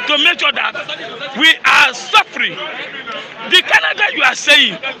to make sure that we are suffering. The Canada you are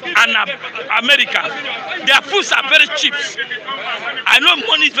saying and America, their foods are very cheap. I know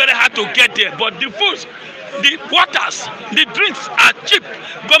money is very hard to get there, but the foods, the waters, the drinks are cheap.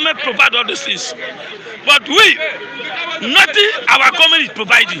 Government provide all these things. But we, nothing our government is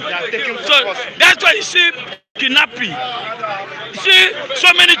providing. So that's why you see kidnapping. You see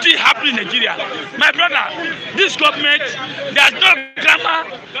so many things happening in Nigeria. My brother, this government, there's no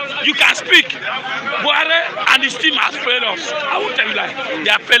grammar you can speak. Buhari and his team has failed us. I won't tell you that.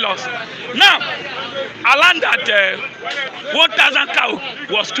 They have failed us. Now, I learned that 1,000 cow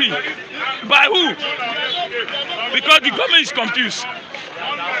was killed. By who? Because the government is confused.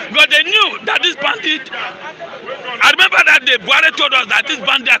 Because they knew that this bandit, I remember that day Buhari told us that this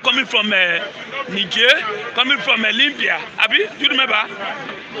bandit are coming from Niger, coming from Olympia. Abi, you remember?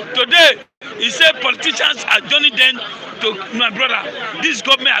 Today, he said politicians are joining them to my brother. This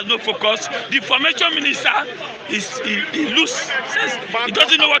government has no focus. The information minister is he loose. He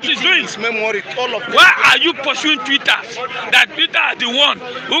doesn't know what he's doing. Why are you pursuing Twitter? That Twitter is the one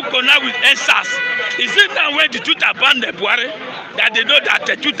who connect with NSAS. Is it now when the Twitter banned the Buhari that they know that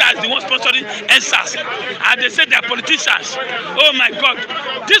the Twitter is the one sponsoring NSAS? And they say they're politicians. Oh my God.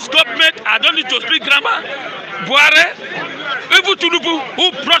 This government, I don't need to speak grammar. Buhari, even Tinubu who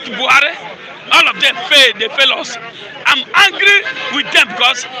brought Buhari, all of them failed. They fail us. I'm angry with them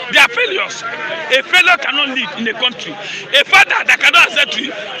because they are failures. A failure cannot lead in a country. A father that cannot accept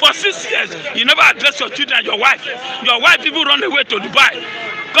you for 6 years, you never address your children and your wife. Your wife even run away to Dubai.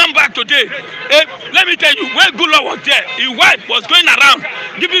 Come back today. Let me tell you, when Gula was there, his wife was going around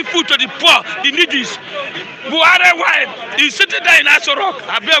giving food to the poor, the needy. Buhari wife is sitting there in Asorok,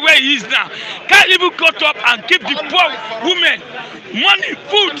 about where he is now. Can't even cut up and give the poor women money,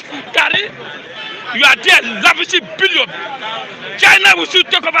 food, carry. You are there lavishing billion. China will still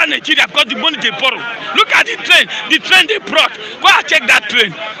talk about Nigeria because the money they borrow. Look at the train they brought. Go and check that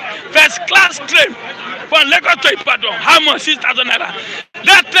train. First class train from Lagos to Ibadan. How much? 6,000 naira.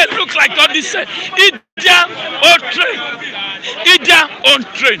 That train looks like all this Indian old train. Indian old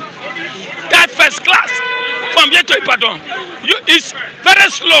train. That first class from here to Ibadan. It's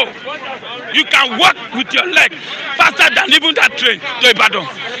very slow. You can walk with your leg faster than even that train to Ibadan.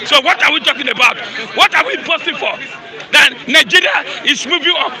 So what are we talking about? What are we posting for? Then Nigeria is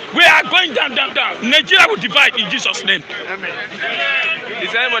moving on. We are going down, down, down. Nigeria will divide in Jesus' name. Amen.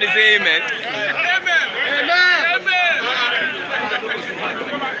 Is anybody say amen? Amen.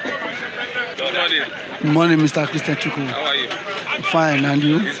 Good morning, Mr. Christian Chukwu. How are you? Fine, and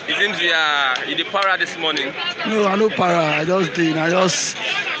you? It seems you are in the para this morning. No, I no para. I just did.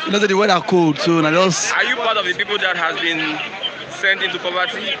 You know the weather cold, so I just. Are you part of the people that has been sent into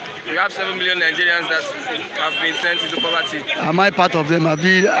poverty? We have 7 million Nigerians that have been sent into poverty. Am I part of them? I've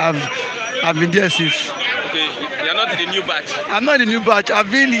been there since. Okay, you are not in the new batch. I'm not in the new batch. I've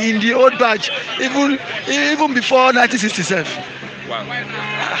been in the old batch, even before 1967. Wow.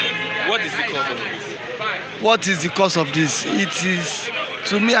 What is the cause of this? What is the cause of this? It is,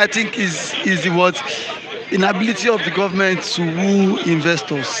 to me, I think is the what inability of the government to woo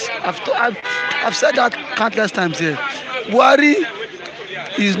investors. I've said that countless times here. Buhari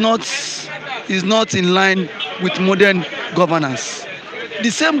is not in line with modern governance. The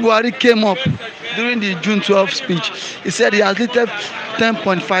same Buhari came up during the June 12 speech. He said he has lifted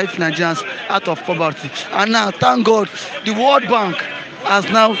 10.5 Nigerians out of poverty. And now, thank God, the World Bank has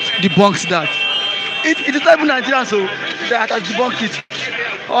now debunked that. It is not even Nigerians so that has debunked it.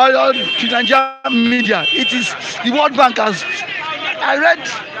 All the Nigerian media, it is the World Bank has. I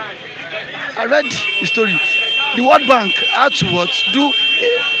read the story. The World Bank had to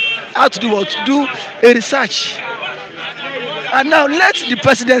do a research. And now let the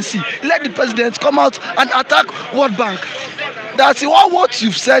president come out and attack World Bank. That's what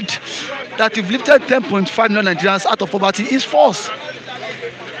you've said that you've lifted 10.5 million Nigerians out of poverty is false.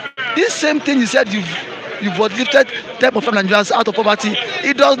 This same thing you said you've lifted 10.5 Nigerians out of poverty,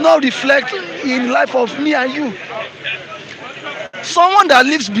 it does not reflect in the life of me and you. Someone that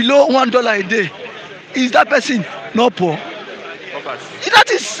lives below $1 a day, is that person not poor?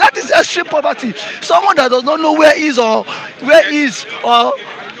 That is extreme poverty. Someone that does not know where his or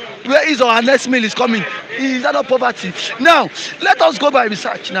her next meal is coming, is that not poverty? Now let us go by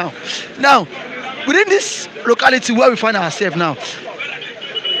research. Now within this locality where we find ourselves now,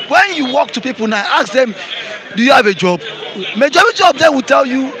 when you walk to people now, ask them, do you have a job? Majority of them will tell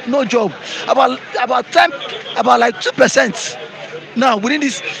you no job. About like 2% now within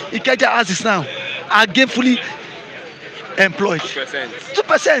this Ikeja houses now are gainfully employed.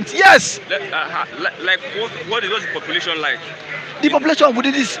 2%, yes. Like what is the population like? The population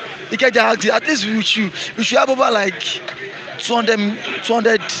within this Ikeja houses, at least we should have over like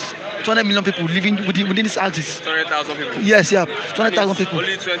 200 million people living within these houses. 200,000 people. Yes, yeah, 200,000 people.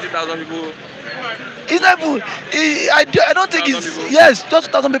 Only 20,000 people. It's not even. I don't think it's people. Yes,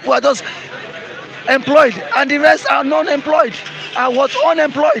 20,000 people are just employed, and the rest are non-employed, are what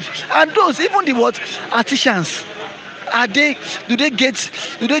unemployed. And those, even the what artisans, do they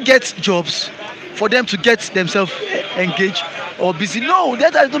get jobs for them to get themselves engaged or busy? No,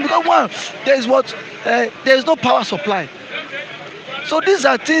 that is not, because one, there is no power supply. So these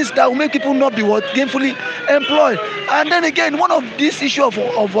are things that will make people not be gainfully employed. And then again, one of these issue of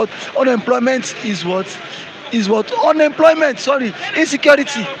what unemployment is unemployment.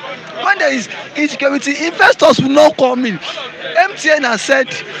 Insecurity. When there is insecurity, investors will not come in. MTN has said,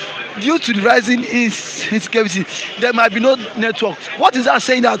 due to the rising insecurity, there might be no network. What is that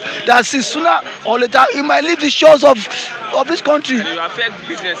saying? That sooner or later it might leave the shores of this country. It will affect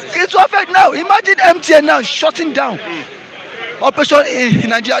businesses. It will affect now. Imagine MTN now shutting down operation in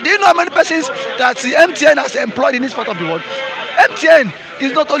Nigeria. Do you know how many persons that the MTN has employed in this part of the world? MTN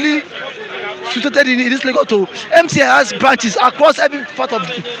is not only situated in this Lagos. MTN has branches across every part of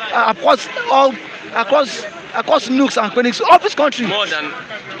across nooks and crannies of this country. More than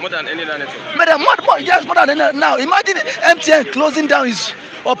any other network. More than any. Now imagine MTN closing down his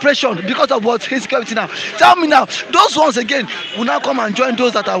operation because of what insecurity now. Tell me now, those ones again will now come and join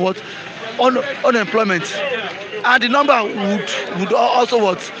those that are what unemployment, and the number would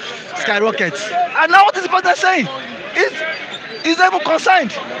also skyrocket. And now what is the person saying? Is not even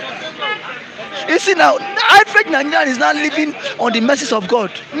concerned. You see now, average Nigerian is now living on the mercies of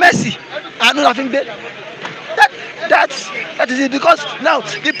God. Mercy, and nothing better. That is it, because now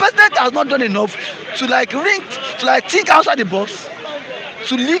the president has not done enough to think outside the box,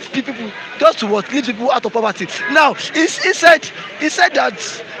 to leave people, just to leave people out of poverty. Now he said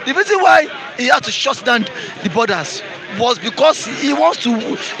that the reason why he had to shut down the borders was because he wants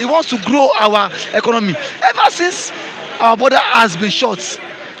to grow our economy. Ever since our border has been shut,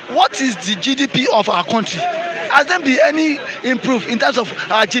 what is the GDP of our country? Has there been any improve in terms of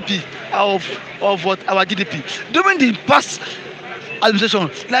our GDP of our GDP? During the past administration,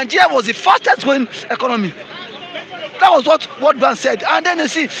 Nigeria was the fastest growing economy. That was what World Bank said. And then you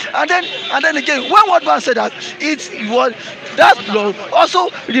see, and then again, when World Bank said that, that law also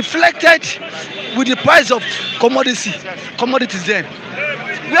reflected with the price of commodities then,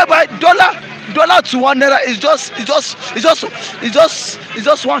 whereby dollar to 1 naira is just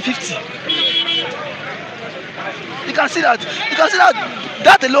 150. You can see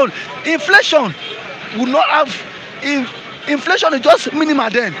that alone. Inflation would not have. Inflation is just minimal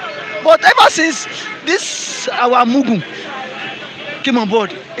then. But ever since this our Mugu came on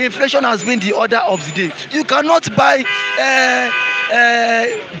board, inflation has been the order of the day. You cannot buy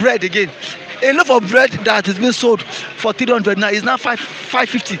bread again. A loaf of bread that has been sold for 300 now is now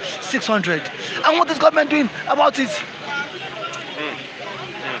 550, 600. And what is government doing about it?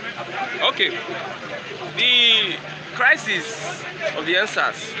 Okay. The crisis of the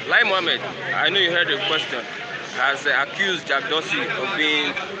NSAS, Lai Mohammed, I know you heard the question, has accused Jack Dorsey of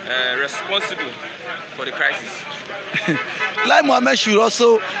being responsible for the crisis. Lai Mohammed should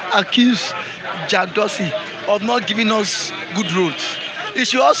also accuse Jack Dorsey of not giving us good roads. He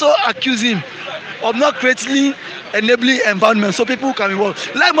should also accuse him of not creating enabling environment so people can work.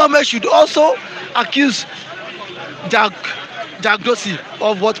 Lai Mohammed should also accuse Jack Dorsey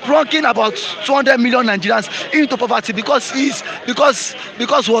of plunking about 200 million Nigerians into poverty because he's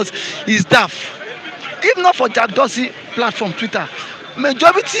daft. If not for Jack Dorsey platform Twitter,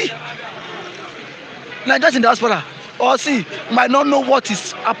 majority Nigerians in diaspora might not know what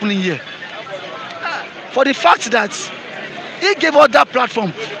is happening here. For the fact that he gave us that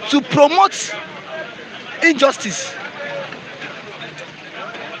platform to promote injustice.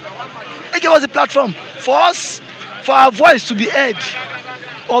 gave us a platform for us, for our voice to be heard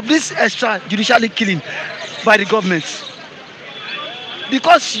of this extrajudicial killing by the government.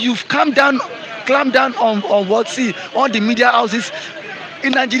 Because you've clamped down on what, see, on the media houses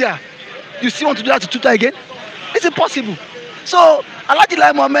in Nigeria. You still want to do that to Twitter again? It's impossible. So Alhaji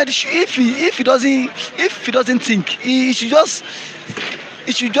Lai Mohammed, if he doesn't think, he should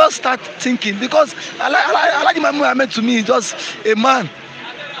just start thinking, because Alhaji Lai Mohammed to me is just a man.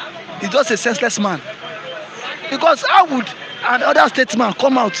 He's just a senseless man. Because how would another statesman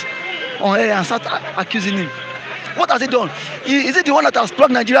come out on air and start accusing him? What has he done? Is it the one that has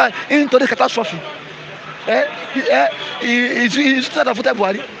plugged Nigeria into this catastrophe? Is that a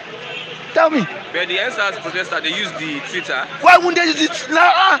Buhari? Tell me. But the answers protester, they use the Twitter. Why wouldn't they use it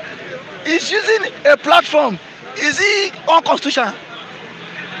now? He's using a platform. Is he unconstitutional?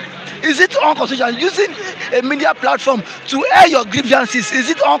 Is it unconstitutional? Using a media platform to air your grievances, is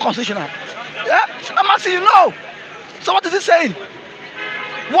it unconstitutional? Yeah? I'm asking you, no. So what is he saying?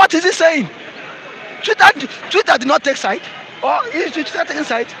 What is he saying? Twitter did not take side, or is Twitter taking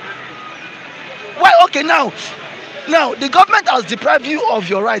side? Why? Okay, now the government has deprived you of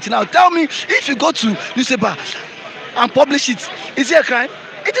your right. Now tell me, if you go to newspaper and publish it, is it a crime?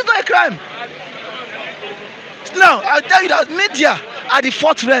 It is not a crime. Now I'll tell you that media are the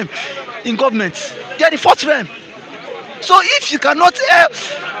fourth realm in government. They are the fourth realm. So if you cannot air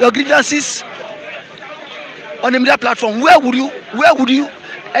your grievances on a media platform, where would you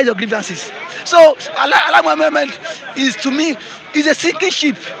air your grievances? So Alhaji Mohammed is, to me, is a sinking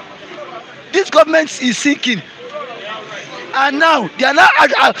ship. This government is sinking, and now they are now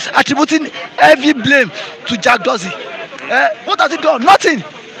attributing every blame to Jack Dorsey. What has he done? Nothing.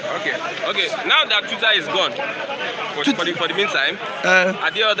 Okay. Now that Twitter is gone, for the meantime,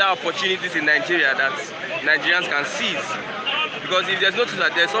 are there other opportunities in Nigeria that Nigerians can seize? Because if there's no Twitter,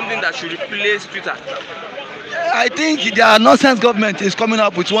 there's something that should replace Twitter. I think their nonsense government is coming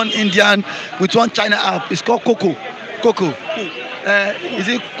up with one Indian, with one China app. It's called Coco. Is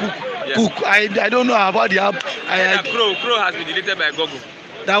it Cook? Yeah. Cook. I don't know about the app. Crow has been deleted by Google.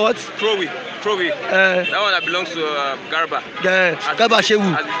 That what? Crowy. That one that belongs to Garba. Garba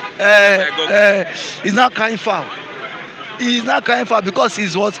Shehu. He's not crying foul. He's not crying foul because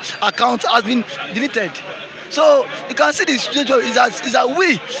his account has been deleted. So you can see the situation is that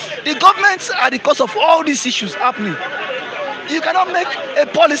we, the governments, are the cause of all these issues happening. You cannot make a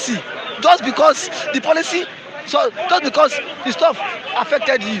policy just because the policy, just because the stuff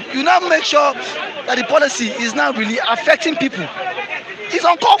affected you. You now make sure that the policy is now really affecting people. It's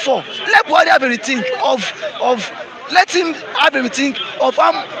uncalled for. Let Buhari have a rethink let him have a rethink of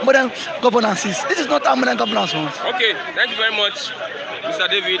how modern governance is. This is not how modern governance was. Okay, thank you very much, Mr.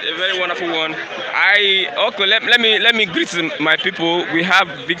 David. A very wonderful one. Let me greet my people. We have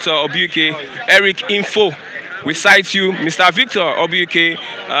Victor Obuike, Eric Info. We cite you, Mr. Victor Obuike,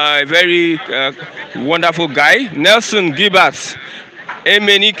 a very wonderful guy. Nelson Gilbert,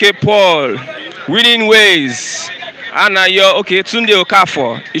 Emenike Paul, Winning Ways, Anayo, okay, Tunde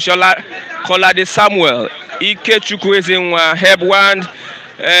Okafor, Ishola Kolade Samuel, Ike Chukwuezenwa, Hebwand,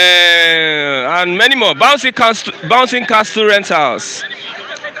 and many more. Bouncing Castle Rentals,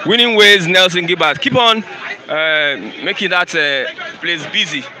 Winning Ways, Nelson Gilbert. Keep on making that place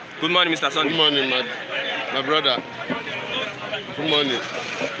busy. Good morning, Mr. Sunday. Good morning, my brother. Good morning.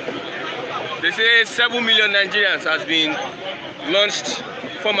 They say 7 million Nigerians has been launched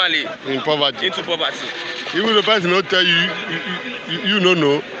formally into poverty. Even the person not tell you, you don't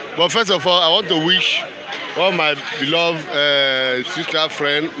know. But first of all, I want to wish all my beloved sister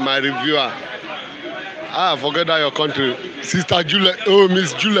friend, my reviewer. I forget that your country, Sister Juliet. Oh,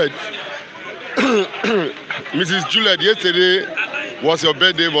 Miss Juliet. Mrs. Juliet, yesterday was your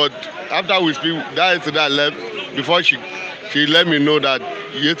birthday, but after we speak, that yesterday I left. Before she let me know that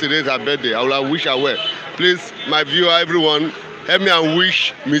yesterday is her birthday. I will wish her well. Please, my viewer, everyone, help me and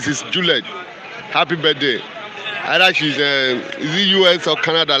wish Mrs. Juliet happy birthday. Either she's is it US or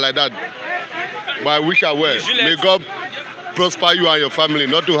Canada like that. But I wish her well. May God prosper you and your family,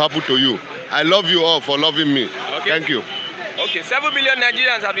 not to happen to you. I love you all for loving me. Okay. Thank you. Okay, 7 billion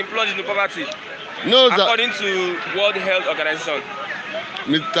Nigerians have been plunged into poverty. No, according to World Health Organization.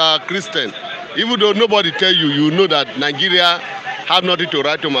 Mr. Christian, even though nobody tell you, you know that Nigeria have nothing to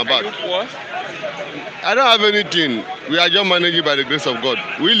write home about. I don't have anything. We are just managed by the grace of God.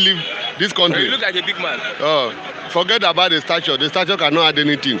 We live this country. You look like a big man. Oh, forget about the statue. The statue cannot add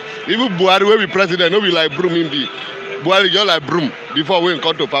anything. Even Buhari, when we president, no be like broom in the. Buhari just like broom before we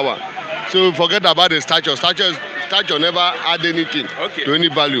come to power. So forget about the statue. Statue never add anything to any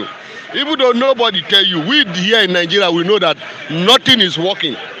value. Even though nobody tell you, we here in Nigeria, we know that nothing is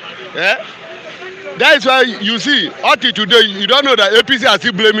working. Eh? That is why you see, until today, you don't know that APC are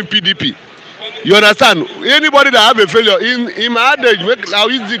still blaming PDP. You understand? Anybody that have a failure in my adage, I'll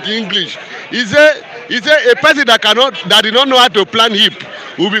use it in English. He say a person that did not know how to plan hip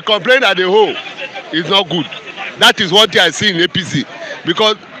will be complaining that the whole is not good. That is what I see in APC,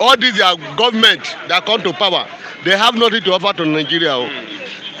 because all these are government that come to power, they have nothing to offer to Nigeria.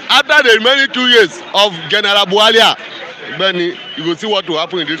 After the remaining 2 years of General Buhari, Benny, you will see what will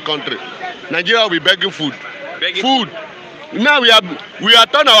happen in this country. Nigeria will be begging food. Food. Now we are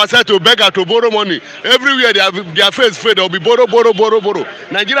turning ourselves to beggar, to borrow money. Everywhere their face fade, there will be borrow.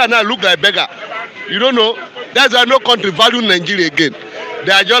 Nigeria now look like beggar. You don't know? That's why no country value Nigeria again.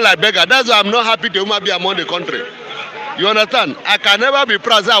 They are just like beggar. That's why I'm not happy to be among the country. You understand? I can never be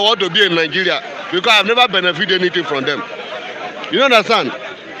proud that I want to be in Nigeria because I've never benefited anything from them. You understand?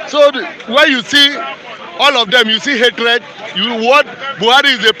 So when you see all of them, you see hatred.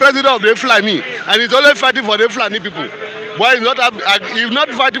 Buhari is the president of the Fulani, and he's only fighting for the Fulani people. But he's not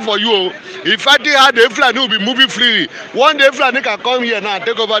fighting for you. He's fighting how the Fulani will be moving freely. One day Fulani can come here now and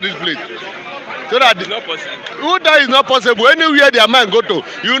take over this place. So that it's not possible. Who that is not possible? Anywhere their mind go to,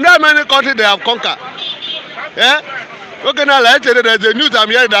 you know how many countries they have conquered. Okay, now let's say there's a news I'm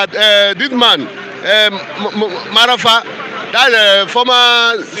hearing that this man, Marafa, that's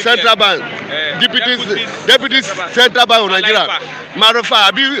former central bank, deputy central bank of Nigeria,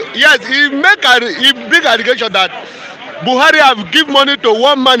 Marafa. Yes, he big allegation that Buhari have given money to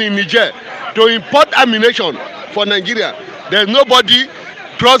one man in Niger to import ammunition for Nigeria. There's nobody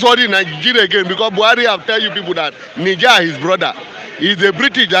trustworthy in Nigeria again, because Buhari have tell you people that Niger is his brother. It's the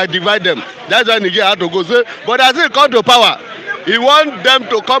British that divide them. That's why Nigeria had to go. So, but as he come to power, he want them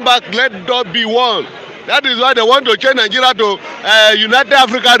to come back, let God be one. That is why they want to change Nigeria to United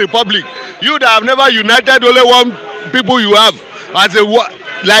African Republic. You that have never united only one people you have. As a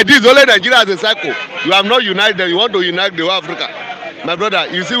like this, only Nigeria as a cycle. You have not united, you want to unite the whole Africa. My brother,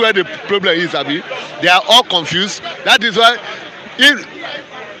 you see where the problem is, Abi? They are all confused. That is why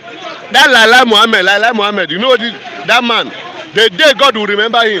that Lai Mohammed, you know that man, the day God will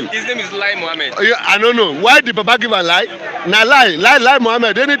remember him. His name is Lai Mohammed. I don't know. Why did Papa give a lie? Now Lai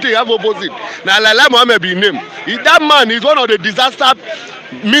Mohammed, anything have opposite. Now Lai Mohammed be named. That man is one of the disaster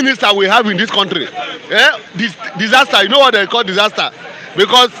ministers we have in this country. This disaster, you know what they call disaster?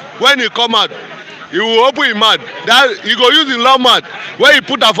 Because when he come out, he will open his mouth. That he go use his long mouth. When he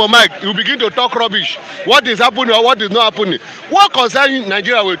put up for mic, he will begin to talk rubbish. What is happening or what is not happening? What concerns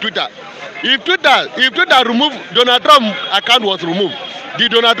Nigeria with Twitter? If Twitter removed, Donald Trump account was removed.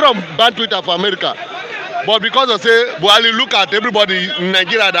 Did Donald Trump ban Twitter for America? But because of say Buhari look at everybody in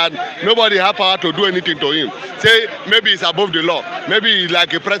Nigeria that nobody have power to do anything to him. Say maybe he's above the law. Maybe he's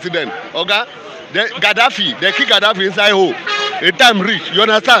like a president. Okay? They kick Gaddafi inside hole. A time reach. You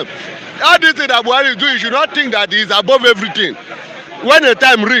understand? All this thing that Buhari is doing, you should not think that he's above everything. When the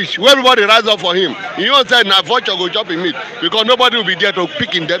time reach, when everybody rise up for him, he won't say na vulture go chop him meat, because nobody will be there to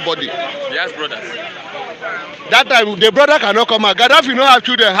pick him dead body. Yes, brothers. That time the brother cannot come out. Gaddafi no have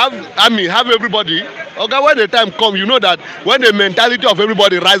children, have army, have everybody. Okay, when the time come, you know that when the mentality of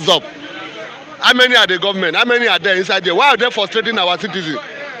everybody rise up, how many are the government? How many are there inside there? Why are they frustrating our citizens?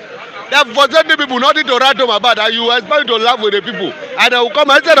 They are frustrating people, nothing to write home about, and you expect to laugh with the people. And they will come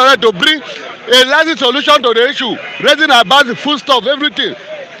instead of that to bring a lasting solution to the issue, raising about the food stuff, everything.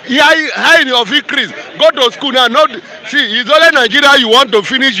 High in your increase. Go to school now. Not see, it's only Nigeria you want to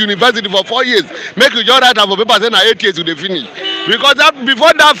finish university for 4 years. Make you just write out for paper saying 8 years you dey finish. Because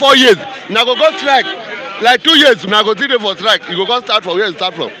before that 4 years, now go strike. Like 2 years, now go 3 days for strike. You go start from where you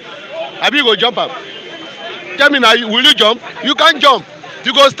start from. Abi you go jump up. Tell me now, will you jump? You can't jump.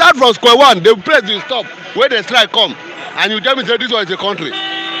 You go start from square one. The place will stop where the strike come, and you tell me say this one is a country.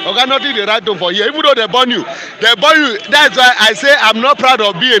 Okay, nothing they write down for here. Even though they burn you. That's why I say I'm not proud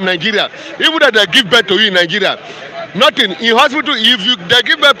of being in Nigeria. Even though they give birth to you in Nigeria, nothing in hospital. If they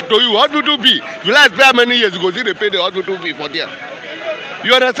give birth to you, hospital fee. You like pay how many years you go see they pay the hospital fee for there.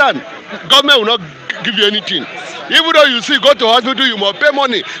 You understand? Government will not give you anything. Even though you see go to hospital, you must pay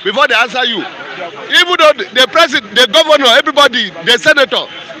money before they answer you. Even though the president, the governor, everybody, the senator,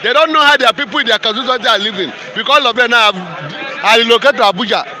 they don't know how their people in their constituency are living, because all of them now are relocated to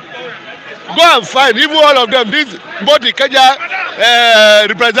Abuja. Go and find even all of them. This both the Kenya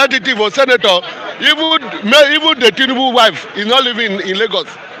representative or senator, even the Tinubu wife is not living in Lagos.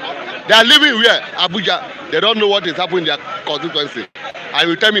 They are living where? Abuja. They don't know what is happening in their constituency. And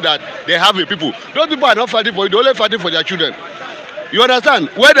you tell me that they have a people. Those people are not fighting for you. They're only fighting for their children. You understand?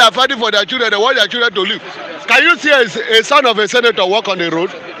 When they are fighting for their children, they want their children to live. Can you see a son of a senator walk on the road?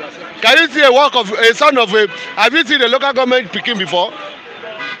 Can you see a son of a... Have you seen the local government picking before?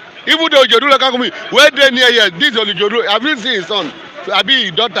 Even though Ojodu local government, where they near here, this Ojodu, have you seen his son? Abi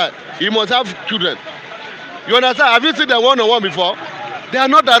his daughter, he must have children. You understand? Have you seen them one-on-one before? They are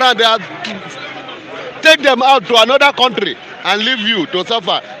not around. They are take them out to another country and leave you to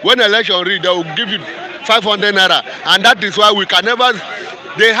suffer. When election reach, they will give you 500 naira, and that is why we can never.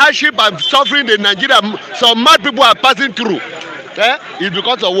 The hardship and suffering in Nigeria, some mad people are passing through. It's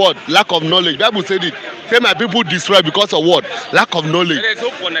because of what? Lack of knowledge. Bible said it. Say my people destroy because of what? Lack of knowledge. There is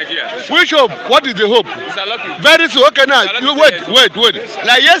hope for Nigeria. Which hope? What is the hope? Very soon. Okay, now you wait.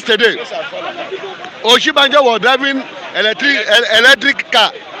 Like yesterday, Oshibanjo was driving electric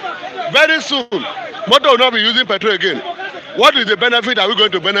car. Very soon, motor will not be using petrol again. What is the benefit? Are we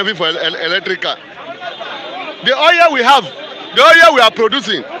going to benefit for electric car? The oil we have, the oil we are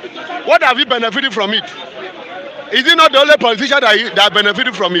producing, what have we benefited from it? Is it not the only politician that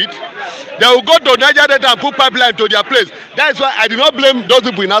benefited from it? They will go to Niger Delta and put pipeline to their place. That is why I did not blame those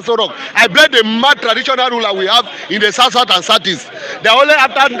people in Aso Rock. I blame the mad traditional ruler we have in the south and southeast. They are only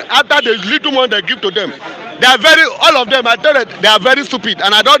after the little money they give to them. They are all of them. I tell you, they are very stupid,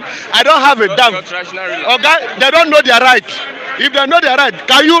 and I don't have a damn. Okay, they don't know their right. If they know their right,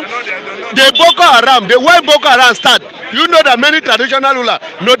 can you? The Bokoharam, the way Bokoharam start, you know that many traditional rulers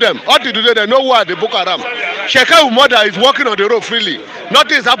know them. Until today, they know who are the Bokoharam. Shekau mother is walking on the road freely.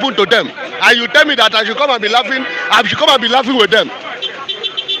 Nothing has happened to them, and you tell me that I should come and be laughing. I should come and be laughing with them.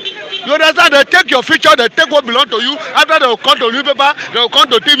 You understand? They take your future, they take what belongs to you. After they will come to newspaper, they will come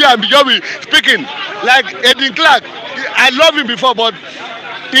to TV and be speaking. Like Edwin Clark, I love him before, but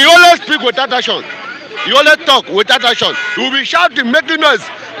he always speak without action. He always talk without action. He will be shouting, making noise,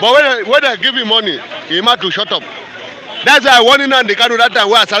 but when they give him money, he must to shut up. That's why I warned him on the Kanu that time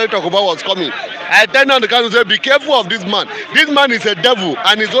where Asare Tokuba was coming. I tell him on the Kanu, say, be careful of this man. This man is a devil,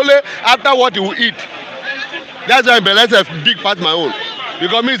 and it's only after what he will eat. That's why I balance a big part my own.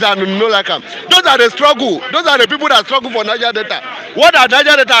 Because me, I no like them. Those are the struggle. Those are the people that struggle for Niger Delta. What has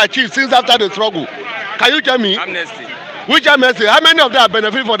Niger Delta achieved since after the struggle? Can you tell me? Amnesty. Which amnesty? How many of them are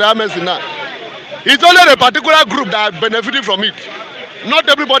benefiting from the amnesty now? It's only a particular group that are benefiting from it. Not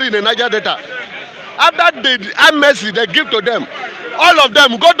everybody in the Niger Delta. After the amnesty they give to them, all of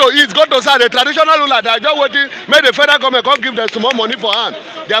them go to east, go to south. The traditional ruler that are just waiting, make the federal government come give them some more money for hand.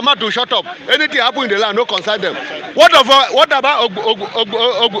 They are mad to shut up. Anything happen in the land, no concern them. What about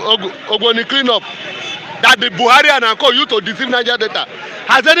Ogboni cleanup that the Buhari and Anko used to deceive Niger Delta?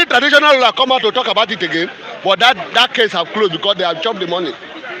 Has any traditional ruler come out to talk about it again? But that case have closed because they have chopped the money.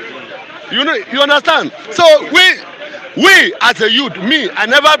 You know, you understand? So we as a youth, me, I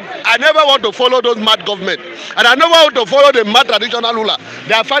never want to follow those mad government, and I never want to follow the mad traditional ruler.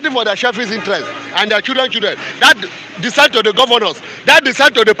 They are fighting for their selfish interest and their children. That decide to the governors, that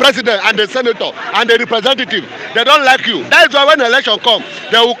decide to the president and the senator and the representative. They don't like you. That is why when election come,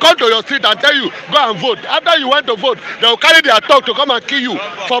 they will come to your street and tell you go and vote. After you went to vote, they will carry their talk to come and kill you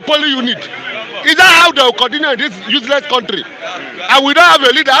for polling unit. Is that how they will continue in this useless country? And we don't have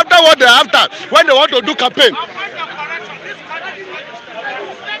a leader. After what they are after, when they want to do campaign.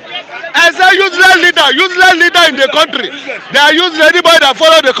 As a useless leader in the country. They are useless anybody that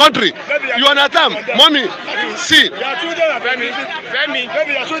follow the country. You understand? Mommy, see. Maybe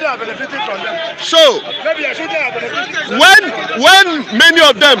your children are benefiting from them. So, when many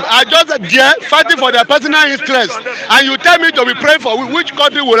of them are just there fighting for their personal interest, and you tell me to be praying for, which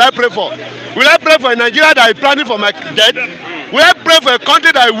country will I pray for? Will I pray for a Nigeria that is planning for my death? Will I pray for a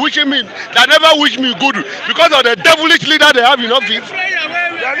country that is wishing me, that never wish me good because of the devilish leader they have in office?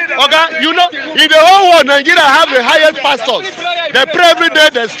 Okay, you know, in the whole world, Nigeria have the highest pastors. They pray every day,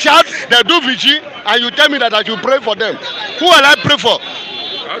 they shout, they do vigil, and you tell me that I should pray for them. Who will I pray for?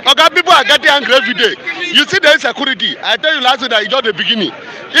 Okay, people are getting angry every day. You see the insecurity. I tell you last week that it's just the beginning.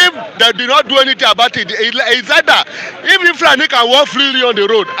 If they do not do anything about it, it's either if Fulani can walk freely on the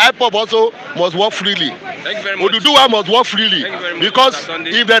road, IPOB also must walk freely. Thank you very much. Oduduwa must walk freely. Because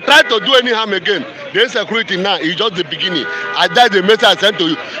if they try to do any harm again, the insecurity now is just the beginning. And that's the message I sent to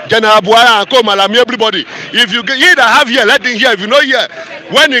you. General Buhari and Co. Malami, everybody. If you either have here, let him hear. If you know here,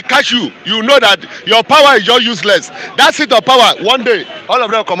 when he catch you, you know that your power is just useless. That seat of power, one day, all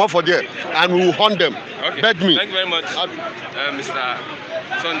of them come up for there and we will hunt them. Okay. Bet me. Thank you very much, Mr.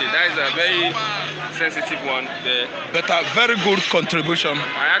 Sunday. That is a very sensitive one there. But a very good contribution.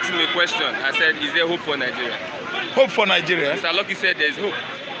 I asked him a question. I said, is there hope for Nigeria? Hope for Nigeria? Mr. Lucky said there is hope.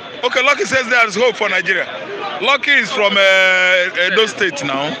 Okay, Lucky says there is hope for Nigeria. Lucky is from Edo State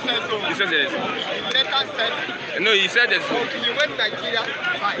now. He says there is hope. No, he said there is hope.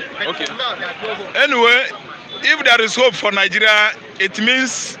 Okay. Anyway, if there is hope for Nigeria, it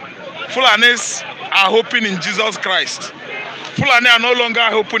means Fulanis are hoping in Jesus Christ. Fulani are no longer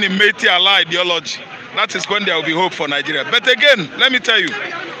hoping in Métis Allah ideology. That is when there will be hope for Nigeria. But again, let me tell you,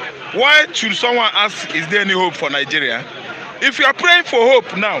 why should someone ask, is there any hope for Nigeria? If you are praying for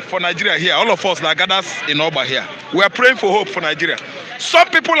hope now for Nigeria here, all of us that gathers in Oba here, we are praying for hope for Nigeria. Some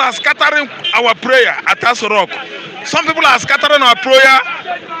people are scattering our prayer at Aso Rock. Some people are scattering our prayer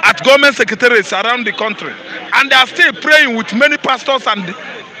at government secretariats around the country. And they are still praying with many pastors and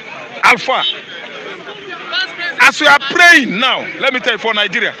Alpha. As we are praying now, let me tell you, for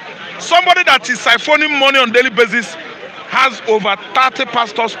Nigeria, somebody that is siphoning money on a daily basis has over 30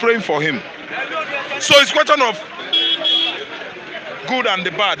 pastors praying for him. So it's a question of good and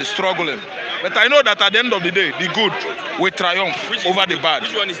the bad struggling. But I know that at the end of the day, the good will triumph over the bad.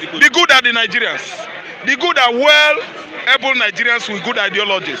 Which one is the good? The good are the Nigerians. The good are well-able Nigerians with good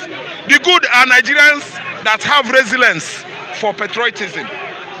ideologies. The good are Nigerians that have resilience for patriotism.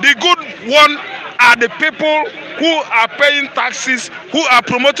 The good one are the people who are paying taxes, who are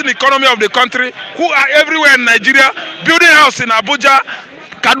promoting the economy of the country, who are everywhere in Nigeria, building house in Abuja,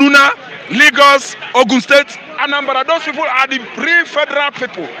 Kaduna, Lagos, Ogun State, Anambra. Those people are the real federal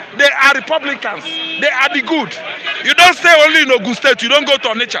people. They are Republicans. They are the good. You don't stay only in Ogun State. You don't go to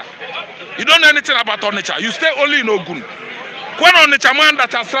Onitsha. You don't know anything about Onitsha. You stay only in Ogun. When Onitsha man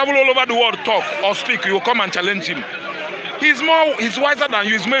that has traveled all over the world talk or speak, you will come and challenge him. He's wiser than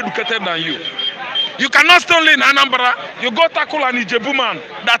you. He's more educated than you. You cannot stay only in Anambra. You go tackle an Ijebu man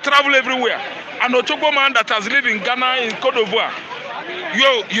that travel everywhere. An Ochogbo man that has lived in Ghana, in Cote d'Ivoire.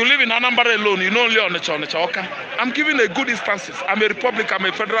 You live in Anambra alone. You know only Onitsha, okay? I'm giving a good instances. I'm a Republican, I'm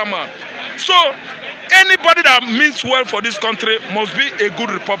a federal man. So, anybody that means well for this country must be a good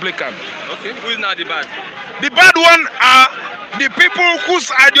Republican. Okay, who is now the bad? The bad one are the people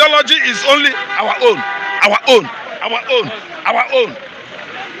whose ideology is only our own, our own, our own, our own.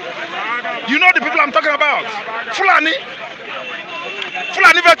 You know the people I'm talking about. Fulani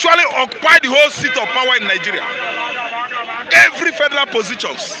virtually occupy the whole seat of power in Nigeria. Every federal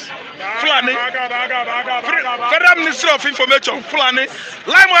positions. Fulani. Federal Ministry of Information. Fulani.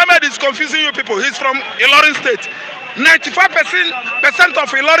 Lai Mohammed is confusing you people. He's from Ilorin State. 95% of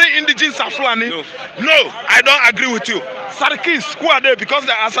Ilorin indigenes are Fulani. No, I don't agree with you. Sarakis, who are they? Because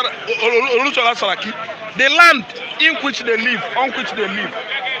they are Oluchola Saraki. The land in which they live, on which they live,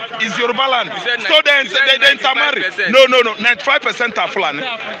 is Yoruba land. So they intermarry. No, 95% are Fulani.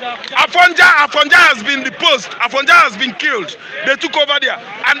 Afonja has been deposed. Afonja has been killed. They took over there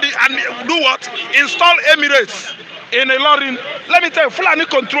and do what? Install Emirates in Ilorin. Let me tell you, Fulani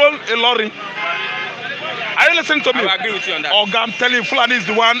control Ilorin. Are you listening to me? I agree with you on that. I'm telling you, Fulani is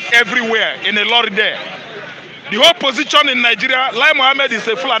the one everywhere in Ilorin there. The whole position in Nigeria, Lai Mohammed is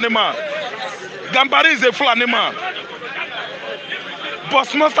a Fulani man. Gambari is a Fulani man.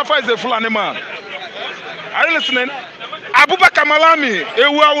 Boss Mustafa is a Fulani man. Are you listening? Abubakar Malami,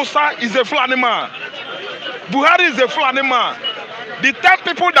 Ewu Hausa, is a Fulani man. Buhari is a Fulani man. The 10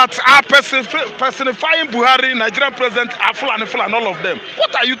 people that are personifying Buhari, Nigerian president, are Fulani, all of them.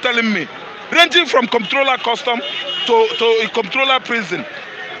 What are you telling me? Ranging from comptroller custom to a comptroller prison.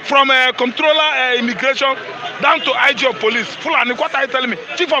 From a comptroller immigration down to IG of police. Fulani, what are you telling me?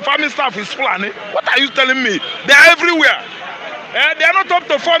 Chief of army staff is Fulani. What are you telling me? They are everywhere. They are not up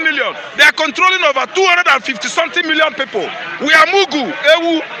to 4 million. They are controlling over 250 something million people. We are Mugu.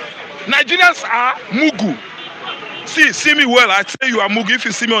 Ewu. Nigerians are Mugu. See me well. I say you are Mugu. If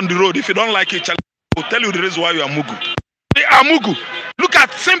you see me on the road, if you don't like it, I will tell you the reason why you are Mugu. They are Mugu. Look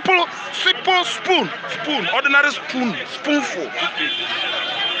at simple spoon, ordinary spoonful.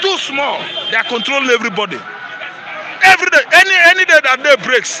 Too small. They are controlling everybody. Every day, any day that day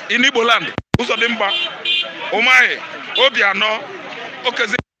breaks in Igbo land, Uzodimba, Omae, Obiano,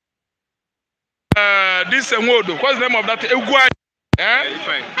 Okeze, this Nwodo. What's the name of that? Ugwai.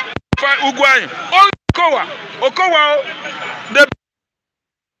 Ugwai. Only Okowa,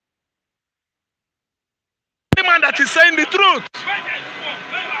 the man that is saying the truth.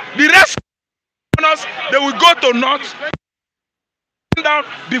 The rest of us, they will go to north down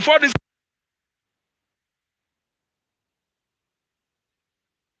before this.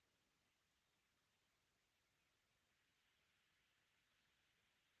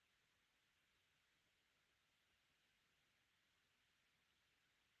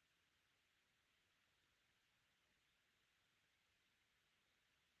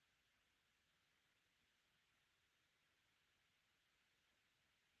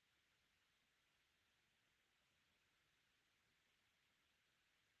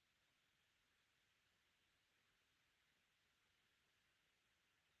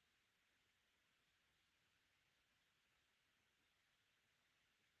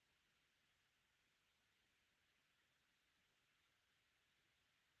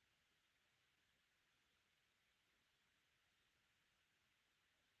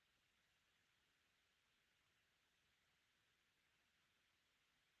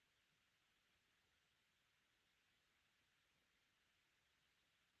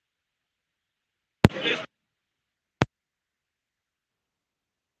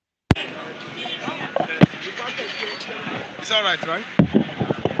 It's all right, right?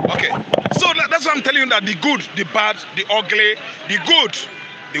 Okay. So that's why I'm telling you that the good, the bad, the ugly, the good,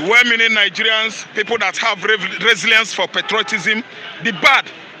 the well-meaning Nigerians, people that have resilience for patriotism, the bad,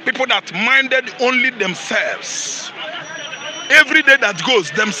 people that minded only themselves. Every day that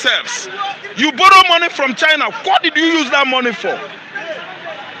goes, themselves. You borrow money from China. What did you use that money for?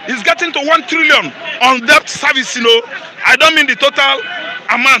 It's getting to 1 trillion on debt service, you know. I don't mean the total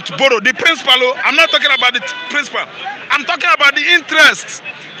amount borrowed. The principal, I'm not talking about the principal. I'm talking about the interest.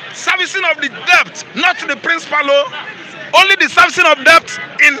 Servicing of the debt, not the principal. Only the servicing of debt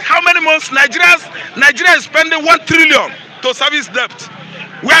in how many months? Nigeria is spending 1 trillion to service debt.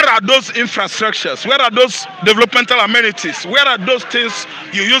 Where are those infrastructures? Where are those developmental amenities? Where are those things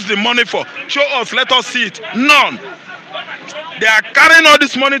you use the money for? Show us, let us see it. None. They are carrying all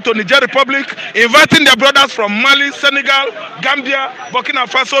this money to Niger Republic, inviting their brothers from Mali, Senegal, Gambia, Burkina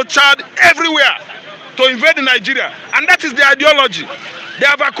Faso, Chad, everywhere to invade Nigeria. And that is the ideology. They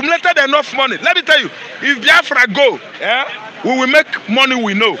have accumulated enough money. Let me tell you, if Biafra go, we will make money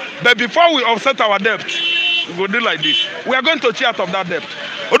we know. But before we offset our debt, we will do like this. We are going to cheer out of that debt.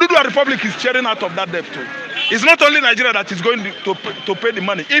 Oduduwa Republic is cheering out of that debt too. It's not only Nigeria that is going to pay the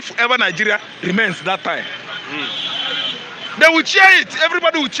money. If ever Nigeria remains that time. They will cheer it.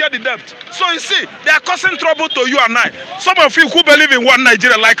 Everybody will cheer the debt. So you see, they are causing trouble to you and I. Some of you who believe in one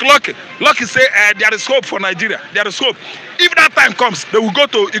Nigeria, like Lucky say there is hope for Nigeria. There is hope. If that time comes, they will go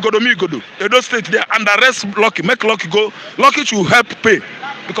to Igodo, Edo State there, and arrest Lucky. Make Lucky go. Lucky should help pay.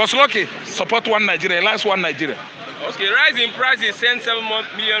 Because Lucky support one Nigeria, likes one Nigeria. Okay, rise in prices send 7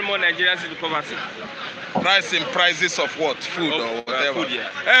 million more Nigerians into poverty. Rise in prices of what? Food or whatever? Food,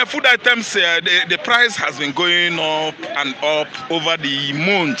 yeah. Food items, the price has been going up and up over the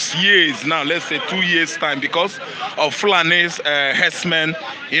months, years now, let's say 2 years time, because of Fulanis, herdsmen,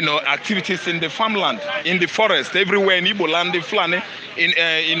 activities in the farmland, in the forest, everywhere in Igbo land, the Fulani,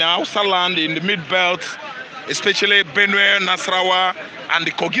 in Hausa land, in the mid-belt, especially Benue, Nasarawa, and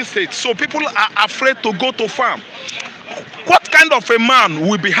the Kogi state. So people are afraid to go to farm. What kind of a man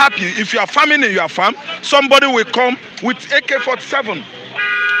will be happy if you are farming in your farm? Somebody will come with AK-47.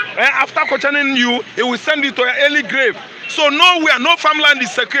 After questioning you, he will send you to an early grave. So nowhere, no farmland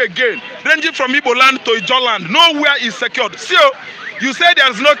is secure again. Ranging from Igbo land to Ijo land, nowhere is secured. See, you say there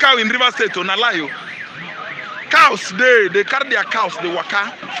is no cow in River State, to Nalayo. Cows, they carry their cows, they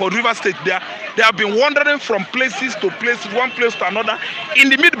waka for River State there. They have been wandering from places to places, one place to another. In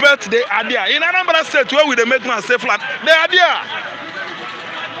the mid-belt, they are there. In Anambra State, where will they make man safe land? They are there.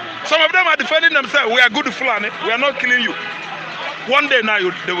 Some of them are defending themselves. We are good Fulani. We are not killing you. One day now,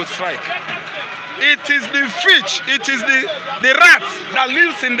 they will strike. It is the fish, it is the rat that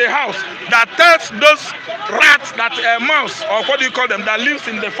lives in the house that tells those rats that mouse, or what do you call them, that lives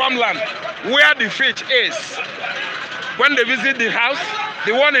in the farmland, where the fish is. When they visit the house,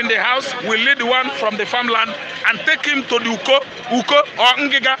 the one in the house will lead the one from the farmland and take him to the Uko or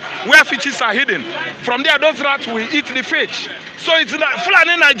Ngiga, where fishes are hidden. From there, those rats will eat the fish. So it's the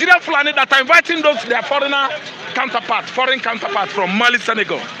Fulani, Nigerian Fulani, that are inviting their foreign counterpart from Mali,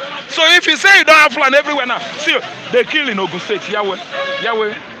 Senegal. So if you say you don't have Fulani everywhere now, see, they kill in Ogun State, Yahweh,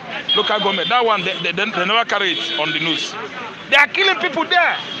 local government. That one, they never carry it on the news. They are killing people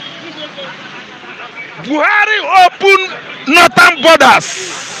there. Buhari open northern borders.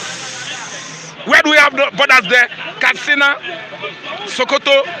 Where do we have the borders there? Katsina,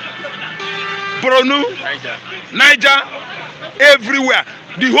 Sokoto, Borno, Niger, everywhere.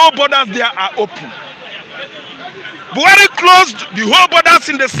 The whole borders there are open. Buhari closed the whole borders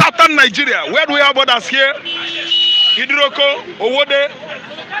in the southern Nigeria. Where do we have borders here? Idiroko, Owode,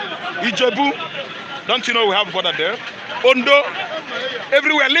 Ijebu. Don't you know we have a border there? Ondo,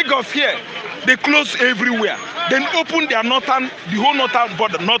 everywhere. Lagos here. They close everywhere. Then open their the whole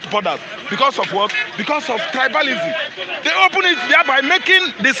north borders. Because of what? Because of tribalism. They open it there by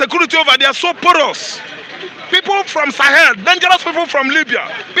making the security over there so porous. People from Sahel, dangerous people from Libya,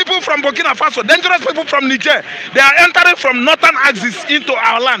 people from Burkina Faso, dangerous people from Niger, they are entering from northern axis into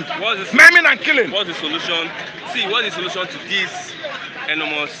our land, maiming and killing. What's the solution? See, what is the solution to this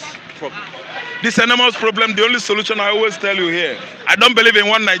enormous problem? This enormous problem, the only solution I always tell you here, I don't believe in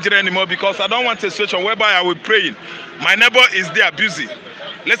one Nigeria anymore because I don't want a situation whereby I will pray. My neighbor is there busy,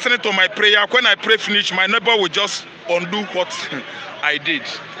 listening to my prayer. When I pray finish, my neighbor will just undo what I did.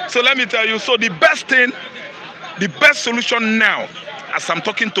 So let me tell you, so the best thing, the best solution now, as I'm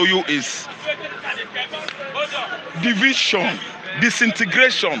talking to you, is division,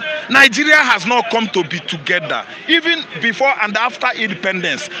 disintegration. Nigeria has not come to be together. Even before and after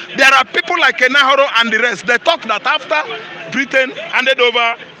independence, there are people like Enahoro and the rest. They talk that after Britain handed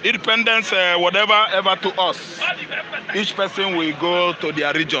over independence, whatever, ever to us. Each person will go to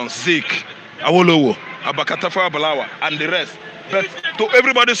their region, Zik, Awolowo, Abakatafa, Balawa, and the rest. But to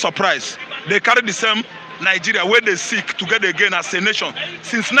everybody's surprise, they carry the same Nigeria where they seek together again as a nation.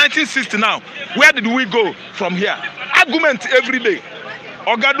 Since 1960 now, where did we go from here? Argument every day.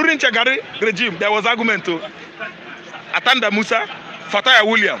 Oga during Chagari regime, there was argument too. Atanda Musa, Fataya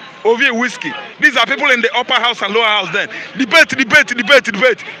William, Ovie Whiskey. These are people in the upper house and lower house then. Debate.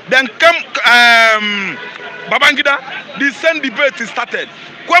 Then come Babangida, the same debate started.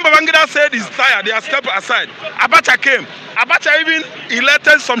 When Babangida said he's tired, they are stepped aside. Abacha came. Abacha even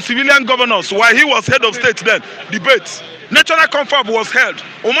elected some civilian governors while he was head of state then. Debates. National confab was held.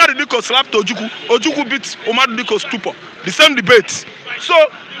 Omar Diko slapped Ojuku. Ojuku beat Omar Diko's stupor. The same debate. So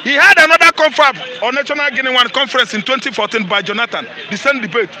he had another confab on National Guinea One conference in 2014 by Jonathan. The same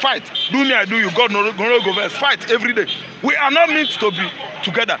debate. Fight. Do me, I do you. God no go first. Fight every day. We are not meant to be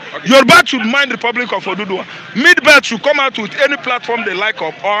together. Yoruba should mind the Republic of Oduduwa. Midbelt should come out with any platform they like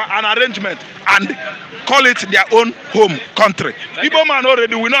of or an arrangement and call it their own home country. Igbo man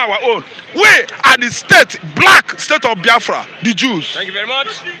already, we know our own. We are the state, black state of Biafra, the Jews. Thank you very much.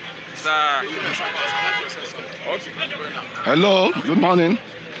 Hello, good morning.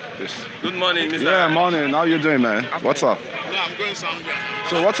 Yes. Good morning, Mr. Yeah, morning. How you doing, man? What's up? Yeah, I'm going somewhere.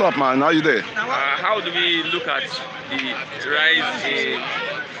 So what's up, man? How you doing? How do we look at the rise in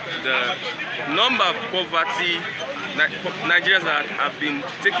the number of poverty Nigerians that have been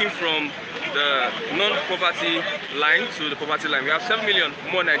taken from the non-poverty line to the poverty line? We have 7 million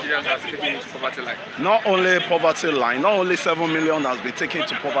more Nigerians that are taken to poverty line. Not only poverty line, not only 7 million has been taken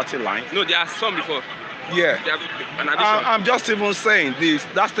to poverty line. No, there are some before. Yeah, an addition. I'm just even saying this.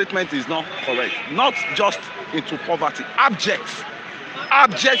 That statement is not correct. Not just into poverty, abject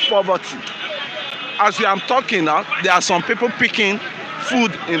poverty. As we are talking now, there are some people picking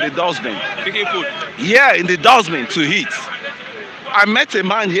food in the dustbin. Picking food? Yeah, in the dustbin to eat. I met a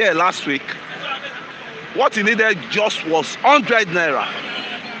man here last week. What he needed just was 100 naira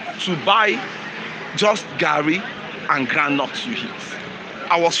to buy just gari and groundnut to eat.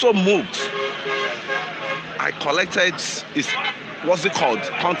 I was so moved. I collected his, what's it called,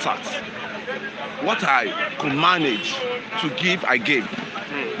 contact. What I could manage to give, I gave.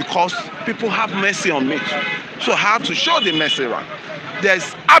 Because people have mercy on me. So I have to show the mercy around.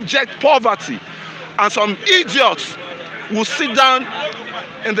 There's abject poverty. And some idiots will sit down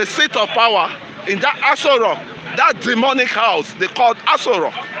in the seat of power in that Aso Rock, that demonic house they called Aso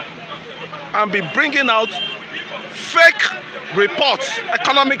Rock, and be bringing out fake reports,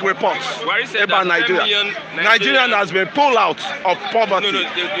 economic reports about Nigeria. Nigeria has been pulled out of poverty. No,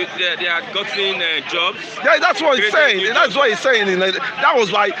 they are getting jobs. Yeah, that's what he's saying. That's what he's saying. That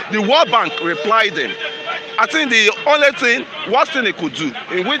was why the World Bank replied him. I think the only thing, worst thing they could do,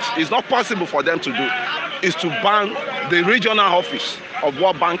 in which is not possible for them to do, is to ban the regional office of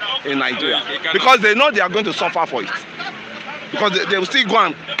World Bank in Nigeria, because they know they are going to suffer for it. Because they will still go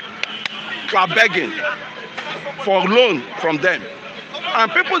and are begging for loan from them,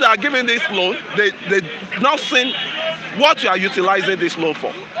 and people that are giving this loan, they not seen what you are utilizing this loan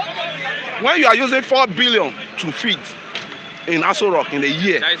for. When you are using 4 billion to feed in Aso Rock in a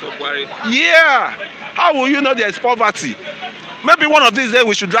year, yeah, how will you know there is poverty? Maybe one of these days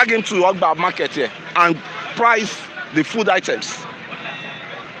we should drag him to Ogba market here and price the food items.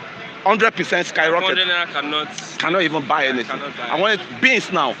 100% skyrocket. Cannot even buy anything. I wanted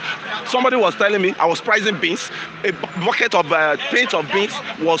beans now. Somebody was telling me, I was pricing beans. A bucket of pint of beans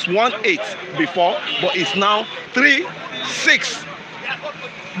was 1.8 before, but it's now 3.6.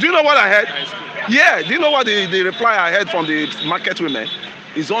 Do you know what I heard? Yeah, do you know what the reply I heard from the market women?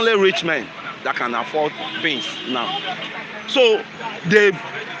 It's only rich men that can afford beans now. So they,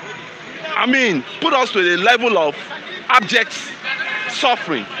 put us to the level of abject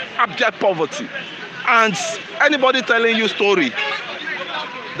suffering, abject poverty. And anybody telling you story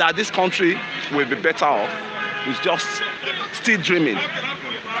that this country will be better off is just still dreaming.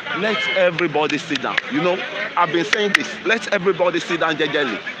 Let everybody sit down. You know, I've been saying this. Let everybody sit down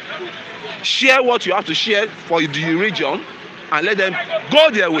jejely. Share what you have to share for the region and let them go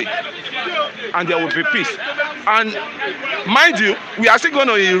their way. And there will be peace. And mind you, we are still going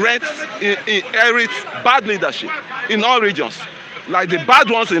to inherit bad leadership in all regions. Like the bad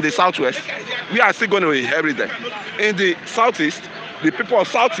ones in the southwest, we are still going to inherit them. In the southeast, the people of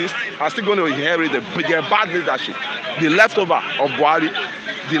southeast are still going to inherit their bad leadership. The leftover of Buhari,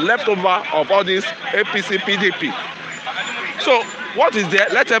 the leftover of all this APC, PDP. So what is there?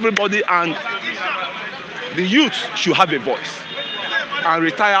 Let everybody, and the youth should have a voice and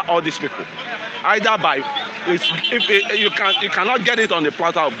retire all these people, either by You cannot get it on the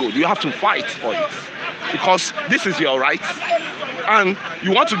platter of gold. You have to fight for it, because this is your right, and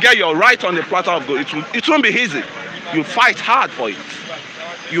you want to get your right on the platter of gold. It won't be easy. You fight hard for it.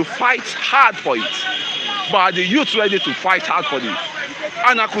 You fight hard for it. But are the youth ready to fight hard for it?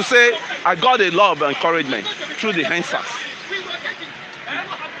 And I could say I got a lot of encouragement through the answers.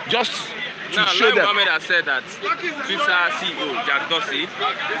 Just to show them. Mohammed has said that Twitter CEO Jack Dorsey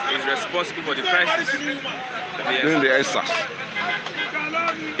is responsible for the crisis. During the answers.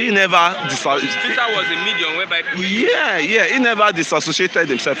 He never Twitter was a medium whereby he never disassociated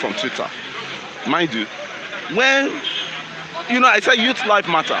himself from Twitter. Mind you, when I said youth life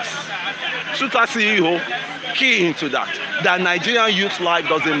matters, Twitter CEO key into that Nigerian youth life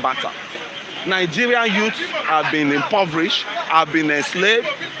doesn't matter. Nigerian youth have been impoverished, have been enslaved.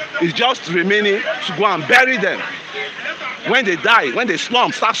 It's just remaining to go and bury them. When they die, when they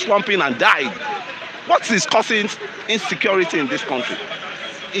start slumping and die, what is causing insecurity in this country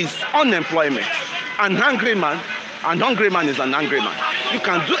is unemployment. An hungry man is an angry man. You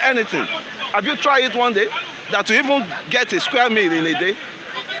can do anything. Have you tried it one day? That to even get a square meal in a day,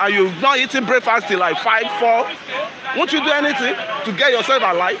 and you've not eaten breakfast till like 5, 4, won't you do anything to get yourself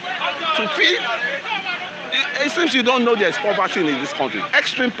alive, to feed? It seems you don't know there's poverty in this country,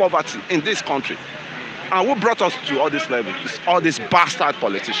 extreme poverty in this country. And who brought us to all this level? It's all these bastard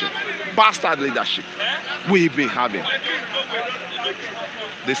politicians, bastard leadership we've been having.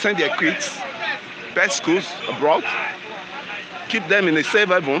 They send their kids, best schools abroad, keep them in a safe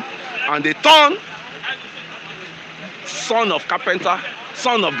haven, and they turn son of carpenter,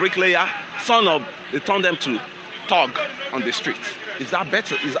 son of bricklayer, they turn them to thug on the street. Is that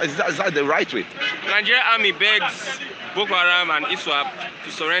better? Is that the right way? Nigerian army begs Bokoharam and Iswap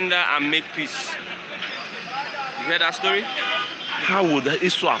to surrender and make peace. You heard that story? How would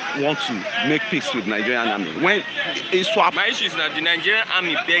Iswap want to make peace with Nigerian army? When Iswap... My issue is that the Nigerian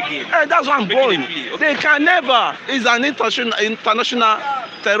army begging. That's what I'm going. Okay. They can never. It's an international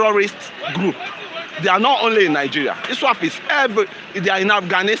terrorist group. They are not only in Nigeria. Iswap is they are in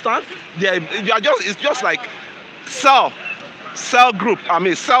Afghanistan. It's just like cell group.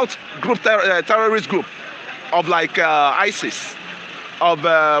 Terrorist group of like ISIS. Of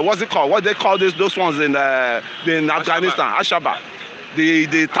what's it called? What they call those ones in Afghanistan? Al-Shabaab. The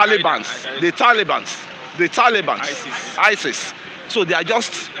Taliban. ISIS. So they are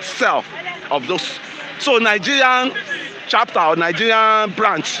just cell of those. So Nigerian chapter or Nigerian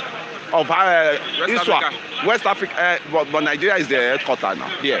branch of Iswap, West Africa, but Nigeria is the headquarters now.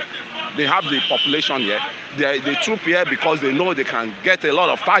 Here, they have the population here. They troop here because they know they can get a lot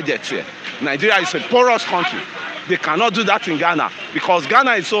of targets here. Nigeria is a porous country. They cannot do that in Ghana because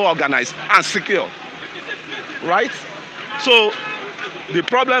Ghana is so organized and secure, right? So the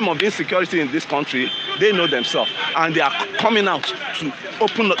problem of insecurity in this country, they know themselves, and they are coming out to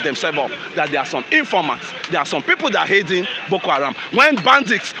open themselves up that there are some informants, there are some people that are hating Boko Haram. When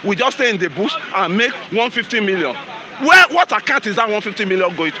bandits will just stay in the bush and make 150 million. What account is that 150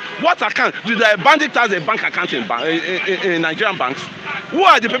 million going to? What account? Do the bandit has a bank account in Nigerian banks? Who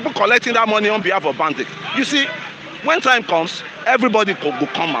are the people collecting that money on behalf of bandits? You see, when time comes, everybody will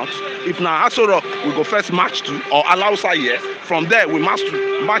come out. If now Aso Rock, we go first march to, or Alausa here. From there, we march to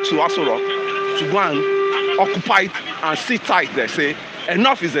Aso Rock to go and occupy it and sit tight there. Say,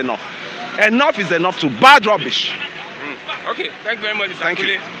 enough is enough. Enough is enough to bad rubbish. Okay, thank you very much, Mr. Thank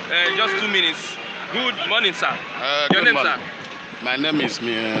you. Just 2 minutes. Good morning, sir. Your Good name, morning. sir? My name is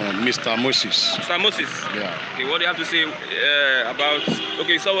Mr. Moses. Mr. Moses. Yeah. Okay, what do you have to say about?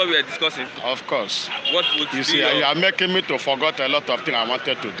 Okay, so what we are discussing. Of course. What would You be see, you are making me to forget a lot of things I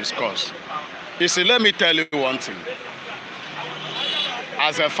wanted to discuss. You see, let me tell you one thing.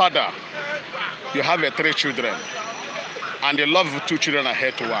 As a father, you have 3 children, and the love of 2 children are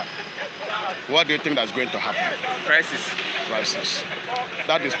here to one. What do you think that's going to happen? Crisis.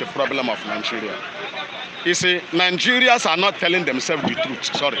 That is the problem of Nigeria. You see, Nigerians are not telling themselves the truth.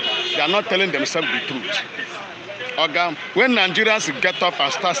 Sorry, they are not telling themselves the truth. Okay? When Nigerians get up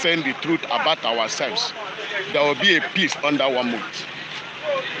and start saying the truth about ourselves, there will be a peace under one month.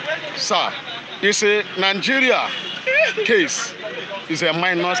 Sir, you see, Nigeria case is a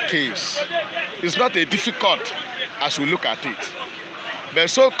minor case. It's not a difficult as we look at it. The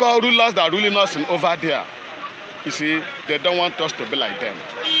so-called rulers that are ruling us over there, you see, they don't want us to be like them.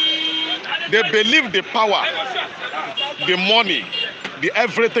 They believe the power, the money, the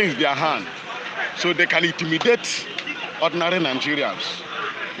everything is their hand. So they can intimidate ordinary Nigerians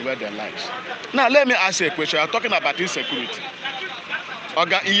with their lives. Now let me ask you a question. I'm talking about insecurity.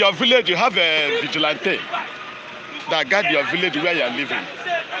 Okay, in your village you have a vigilante that guard your village where you are living.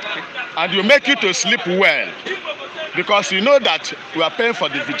 and you make it to sleep well, because you know that we are paying for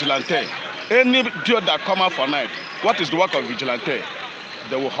the vigilante. Any deal that come out for night, what is the work of vigilante?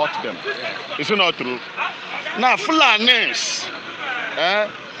 They will hurt them. Is it not true? Now, Fulanis,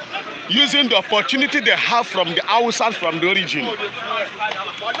 using the opportunity they have from the outside, from the origin,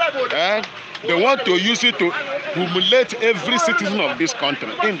 they want to use it to humiliate every citizen of this country,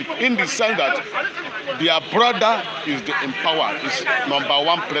 in the sense that their brother is in power, is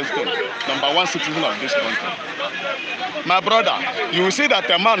 #1 president, #1 citizen of this country. My brother, you will see that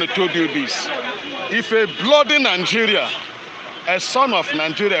a man who told you this. If a bloody Nigeria, a son of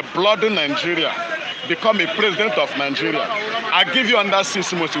Nigeria, bloody Nigeria, become a president of Nigeria, I give you under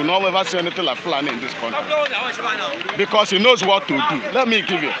 6 months, you will not ever see anything like Fulani in this country. Because he knows what to do. Let me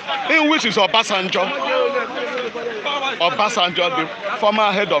give you. In which is Obasanjo, the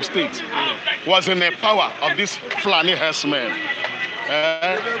former head of state, was in the power of this Fulani herdsmen.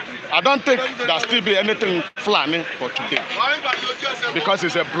 I don't think there still be anything Fulani for today, because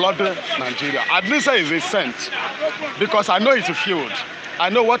it's a bloody Nigeria. At least it's a sense, because I know it's a field. I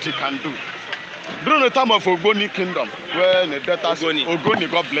know what he can do. During the time of Ogoni Kingdom, when the debtor Ogoni,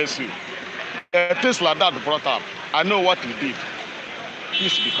 God bless you, things like that brought up. I know what he did.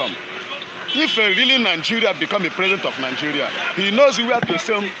 He's become. If really Nigeria become a president of Nigeria, he knows where to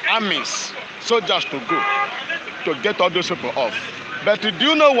send armies, soldiers to go to get all those people off. But do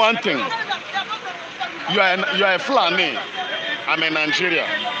you know one thing? You are a Fulani. I'm a Nigerian.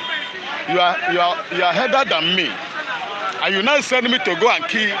 You are header than me, and you now send me to go and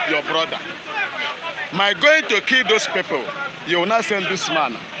kill your brother. My going to kill those people, you will not send this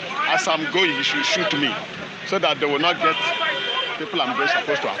man. As I'm going, he should shoot me, so that they will not get people I'm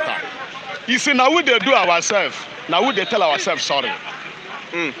supposed to attack. You see, now we they do ourselves. Now we they tell ourselves sorry.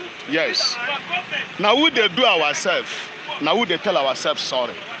 Yes. Now we they do ourselves. Now we they tell ourselves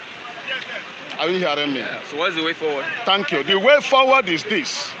sorry. Are you hearing me? Yeah. So what's the way forward? Thank you. The way forward is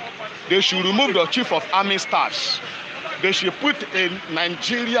this. They should remove the chief of army staffs. They should put in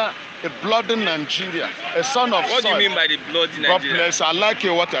Nigeria, a bloody Nigeria, a son of What soil. do you mean by the bloody Nigeria? God bless, I like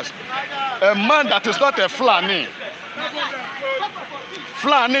you, what else? A man that is not a Fulani.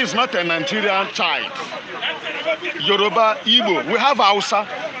 Fulani is not a Nigerian child. Yoruba, Igbo, we have Hausa.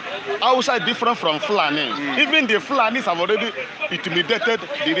 Hausa is different from Fulani. Even the Fulanis have already intimidated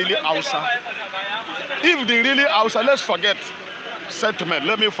the really Hausa. If the really Hausa, let's forget sentiment,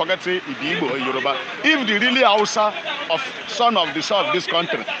 let me forget say Igbo or Yoruba. If the really Hausa of son of the south of this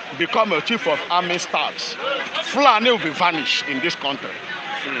country become a chief of army staffs, Fulani will be vanished in this country.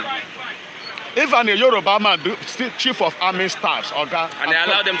 If a Yoruba man do chief of army staffs, and they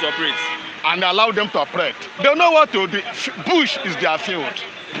allow them to operate. And allow them to operate. They know what to do. Bush is their field.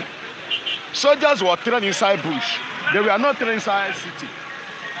 Soldiers were trained inside bush. They were not trained inside city.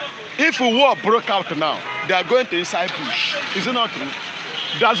 If a war broke out now, they are going to inside bush. Is it not true?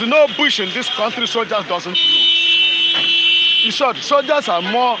 There's no bush in this country, soldiers doesn't know. In short, soldiers are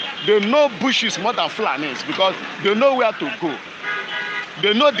more, they know bushes more than Fulanis, because they know where to go.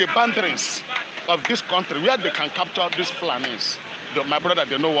 They know the boundaries of this country, where they can capture these Fulanis. My brother,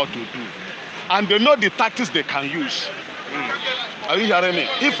 they know what to do. And they know the tactics they can use. Are you hearing me?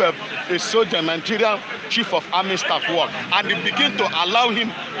 If a soldier, Nigerian chief of army staff work, and they begin to allow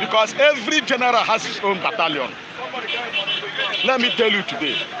him, because every general has his own battalion. Let me tell you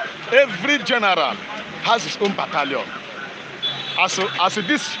today, every general has his own battalion. As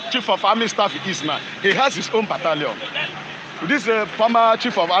this chief of army staff is now, he has his own battalion. This former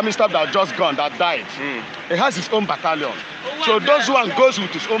chief of army staff that just gone, that died, he has his own battalion. So those one goes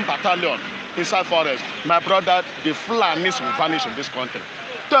with his own battalion inside forest. My brother, the Fulanis will vanish in this country.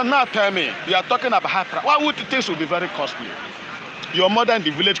 So now tell me, you are talking about high price. Why would things will be very costly? Your mother in the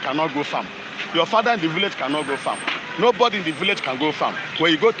village cannot go farm. Your father in the village cannot go farm. Nobody in the village can go farm.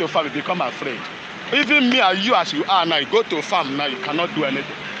 When you go to farm, you become afraid. Even me and you as you are now, you go to a farm now, you cannot do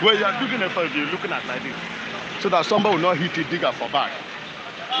anything. When you are digging a farm, you're looking at like this. So that somebody will not hit a digger for back.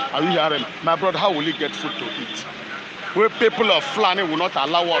 Are you hearing? My brother, how will he get food to eat? Where people of Fulani will not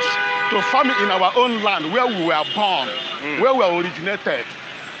allow us to farm in our own land, where we were born, where we were originated.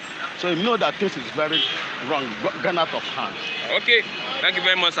 So you know that this is very wrong, gone out of hand. Okay, thank you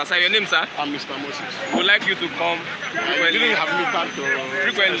very much, sir. Your name, sir? I'm Mr. Moses. We would like you to come frequently. Didn't have me time to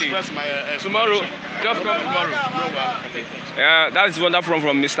frequently express my tomorrow. Just come tomorrow. Okay. That is wonderful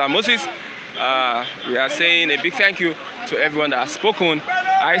from Mr. Moses. We are saying a big thank you to everyone that has spoken.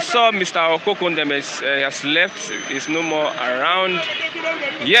 I saw Mr. Okokondem has left, is no more around.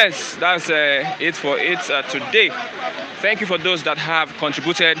 Yes, that's 8 for 8 today. Thank you for those that have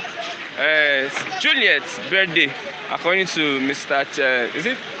contributed. Juliet's birthday, according to Mr.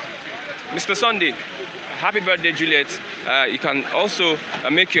 Sunday. Happy birthday, Juliet. You can also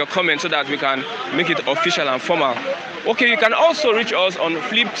make your comment so that we can make it official and formal. Okay, you can also reach us on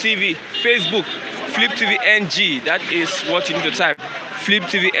Flip TV, Facebook, Flip TV NG. That is what you need to type. Flip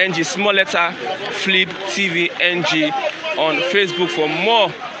TV NG, small letter, Flip TV NG on Facebook for more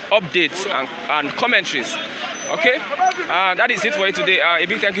updates and commentaries. Okay, that is it for you today. A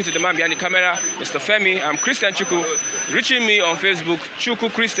big thank you to the man behind the camera, Mr. Femi. I'm Christian Chukwu. Reaching me on Facebook,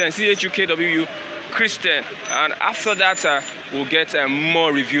 Chukwu Christian, CHUKWU Christian. And after that, we'll get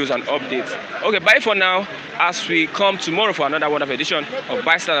more reviews and updates. Okay, bye for now. As we come tomorrow for another wonderful edition of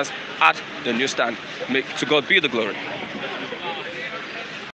Bystanders at the Newsstand. To God be the glory.